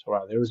word of the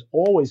Torah. There was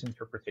always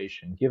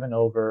interpretation given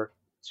over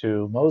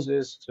to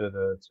Moses, to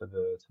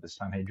the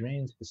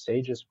Sanhedrin, to the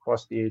sages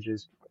across the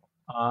ages,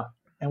 uh,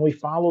 and we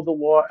follow the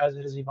law as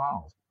it has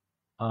evolved,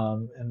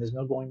 and there's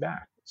no going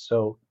back.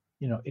 So,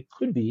 it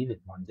could be that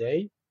one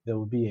day there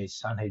will be a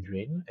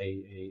Sanhedrin,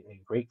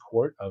 a great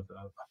court of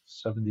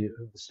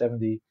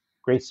 70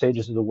 great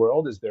sages of the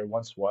world, as there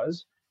once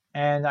was.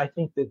 And I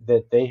think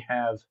that they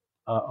have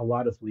a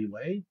lot of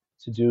leeway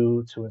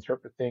to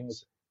interpret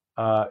things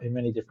in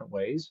many different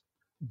ways.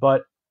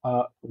 But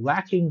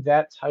lacking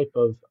that type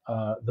of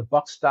the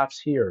buck stops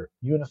here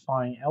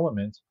unifying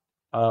element,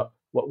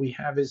 what we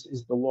have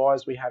is the law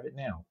as we have it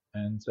now.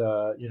 And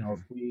if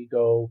we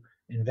go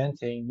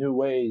inventing new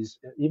ways,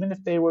 even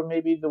if they were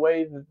maybe the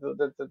way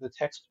the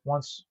text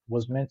once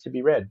was meant to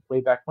be read way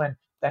back when,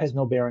 that has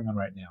no bearing on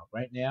right now.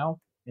 Right now,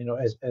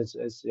 as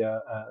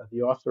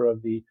the author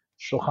of the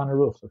Shulchan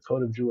Aruch, the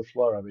Code of Jewish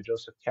Law, Rabbi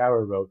Joseph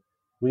Kara wrote,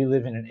 we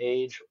live in an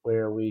age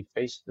where we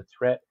face the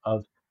threat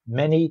of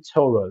many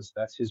Torahs.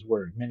 That's his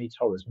word, many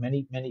Torahs,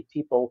 many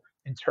people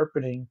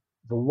interpreting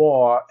the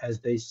law as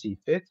they see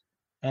fit,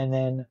 and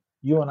then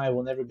you and I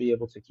will never be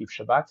able to keep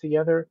Shabbat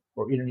together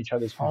or eat in each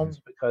other's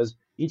homes because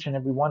each and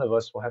every one of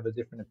us will have a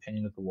different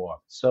opinion of the law.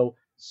 So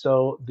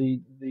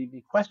the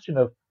question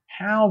of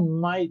how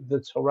might the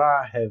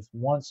Torah have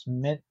once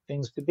meant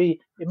things to be?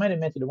 It might have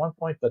meant it at one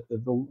point, but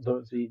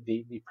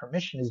the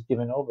permission is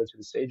given over to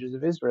the sages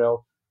of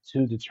Israel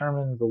to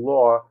determine the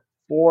law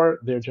for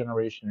their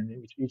generation and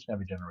each and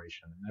every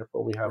generation, and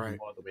therefore we have the right.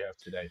 law that we have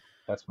today.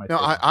 That's my No,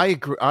 take on I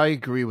agree. I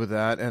agree with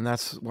that, and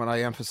that's what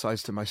I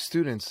emphasize to my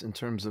students in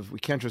terms of we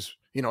can't just,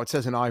 it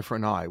says an eye for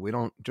an eye. We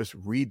don't just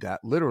read that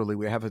literally.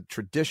 We have a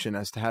tradition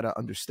as to how to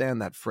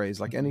understand that phrase,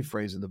 like it. any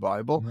phrase in the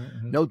Bible,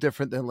 Hmm. no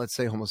different than, let's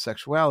say,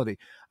 homosexuality.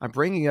 I'm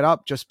bringing it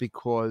up just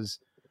because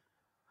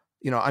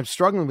I'm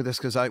struggling with this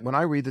because when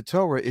I read the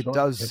Torah, it Sure,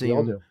 does I think we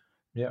all seem do.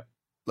 Yeah.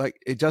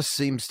 like it just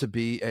seems to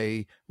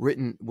be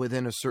written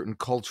within a certain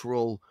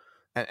cultural,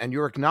 and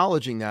you're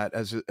acknowledging that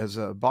as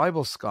a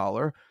Bible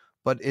scholar,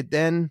 but it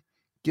then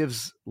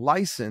gives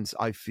license,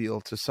 I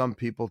feel, to some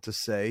people to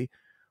say,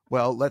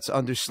 well, let's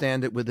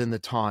understand it within the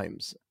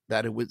times,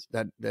 that it was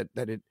that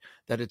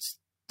it's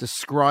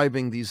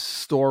describing these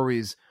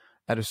stories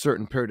at a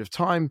certain period of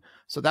time.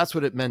 So that's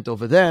what it meant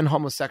over then.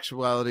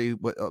 Homosexuality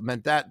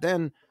meant that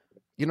then.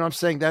 You know what I'm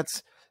saying?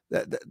 That's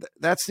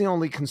the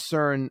only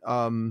concern.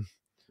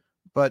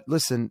 But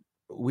listen,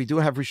 we do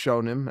have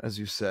Rishonim, as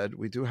you said.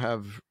 We do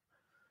have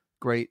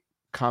great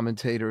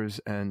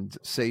commentators and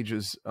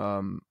sages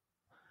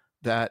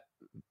that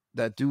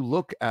do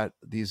look at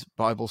these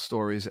Bible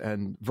stories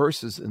and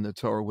verses in the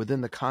Torah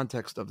within the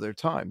context of their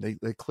time.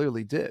 They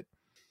clearly did.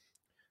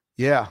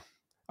 Yeah.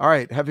 All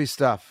right. Heavy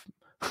stuff.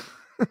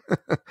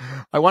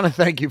 I want to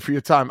thank you for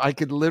your time. I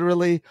could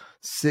literally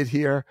sit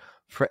here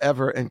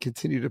forever and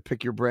continue to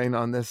pick your brain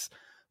on this.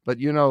 But,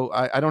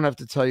 I don't have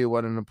to tell you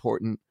what an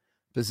important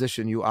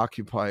position you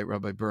occupy,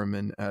 Rabbi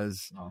Berman,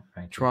 as Oh,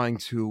 thank you. trying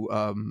to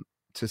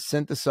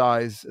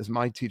synthesize, as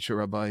my teacher,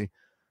 Rabbi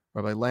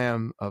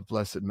Lamb of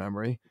blessed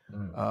memory,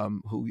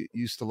 Mm, who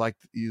used to like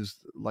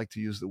to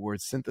use the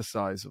word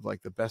synthesize of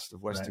like the best of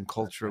right. Western That's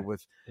culture right.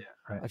 with. Yeah.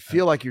 Right. I Right.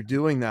 feel like you're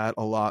doing that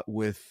a lot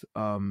with.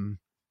 Hmm.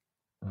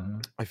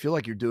 I feel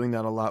like you're doing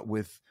that a lot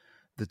with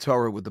the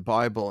Torah, with the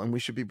Bible, and we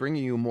should be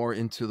bringing you more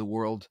into the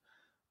world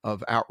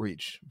of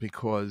outreach,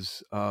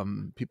 because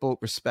people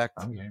respect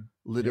Okay.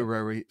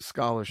 literary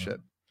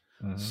scholarship.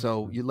 Mm-hmm.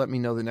 So you let me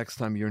know the next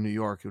time you're in New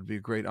York. It would be a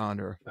great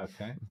honor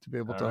to be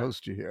able to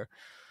host you here.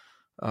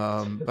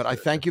 But I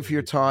thank you for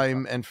your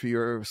time and for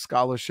your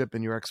scholarship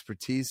and your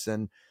expertise.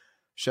 And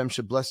Shem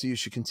should bless you. You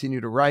should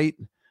continue to write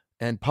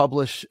and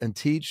publish and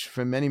teach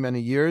for many,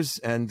 many years,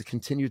 and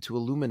continue to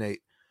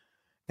illuminate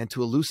and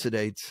to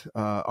elucidate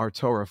our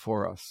Torah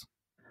for us.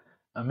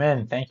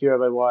 Amen. Thank you,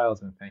 Rabbi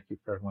Wiles, and thank you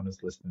for everyone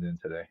who's listened in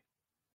today.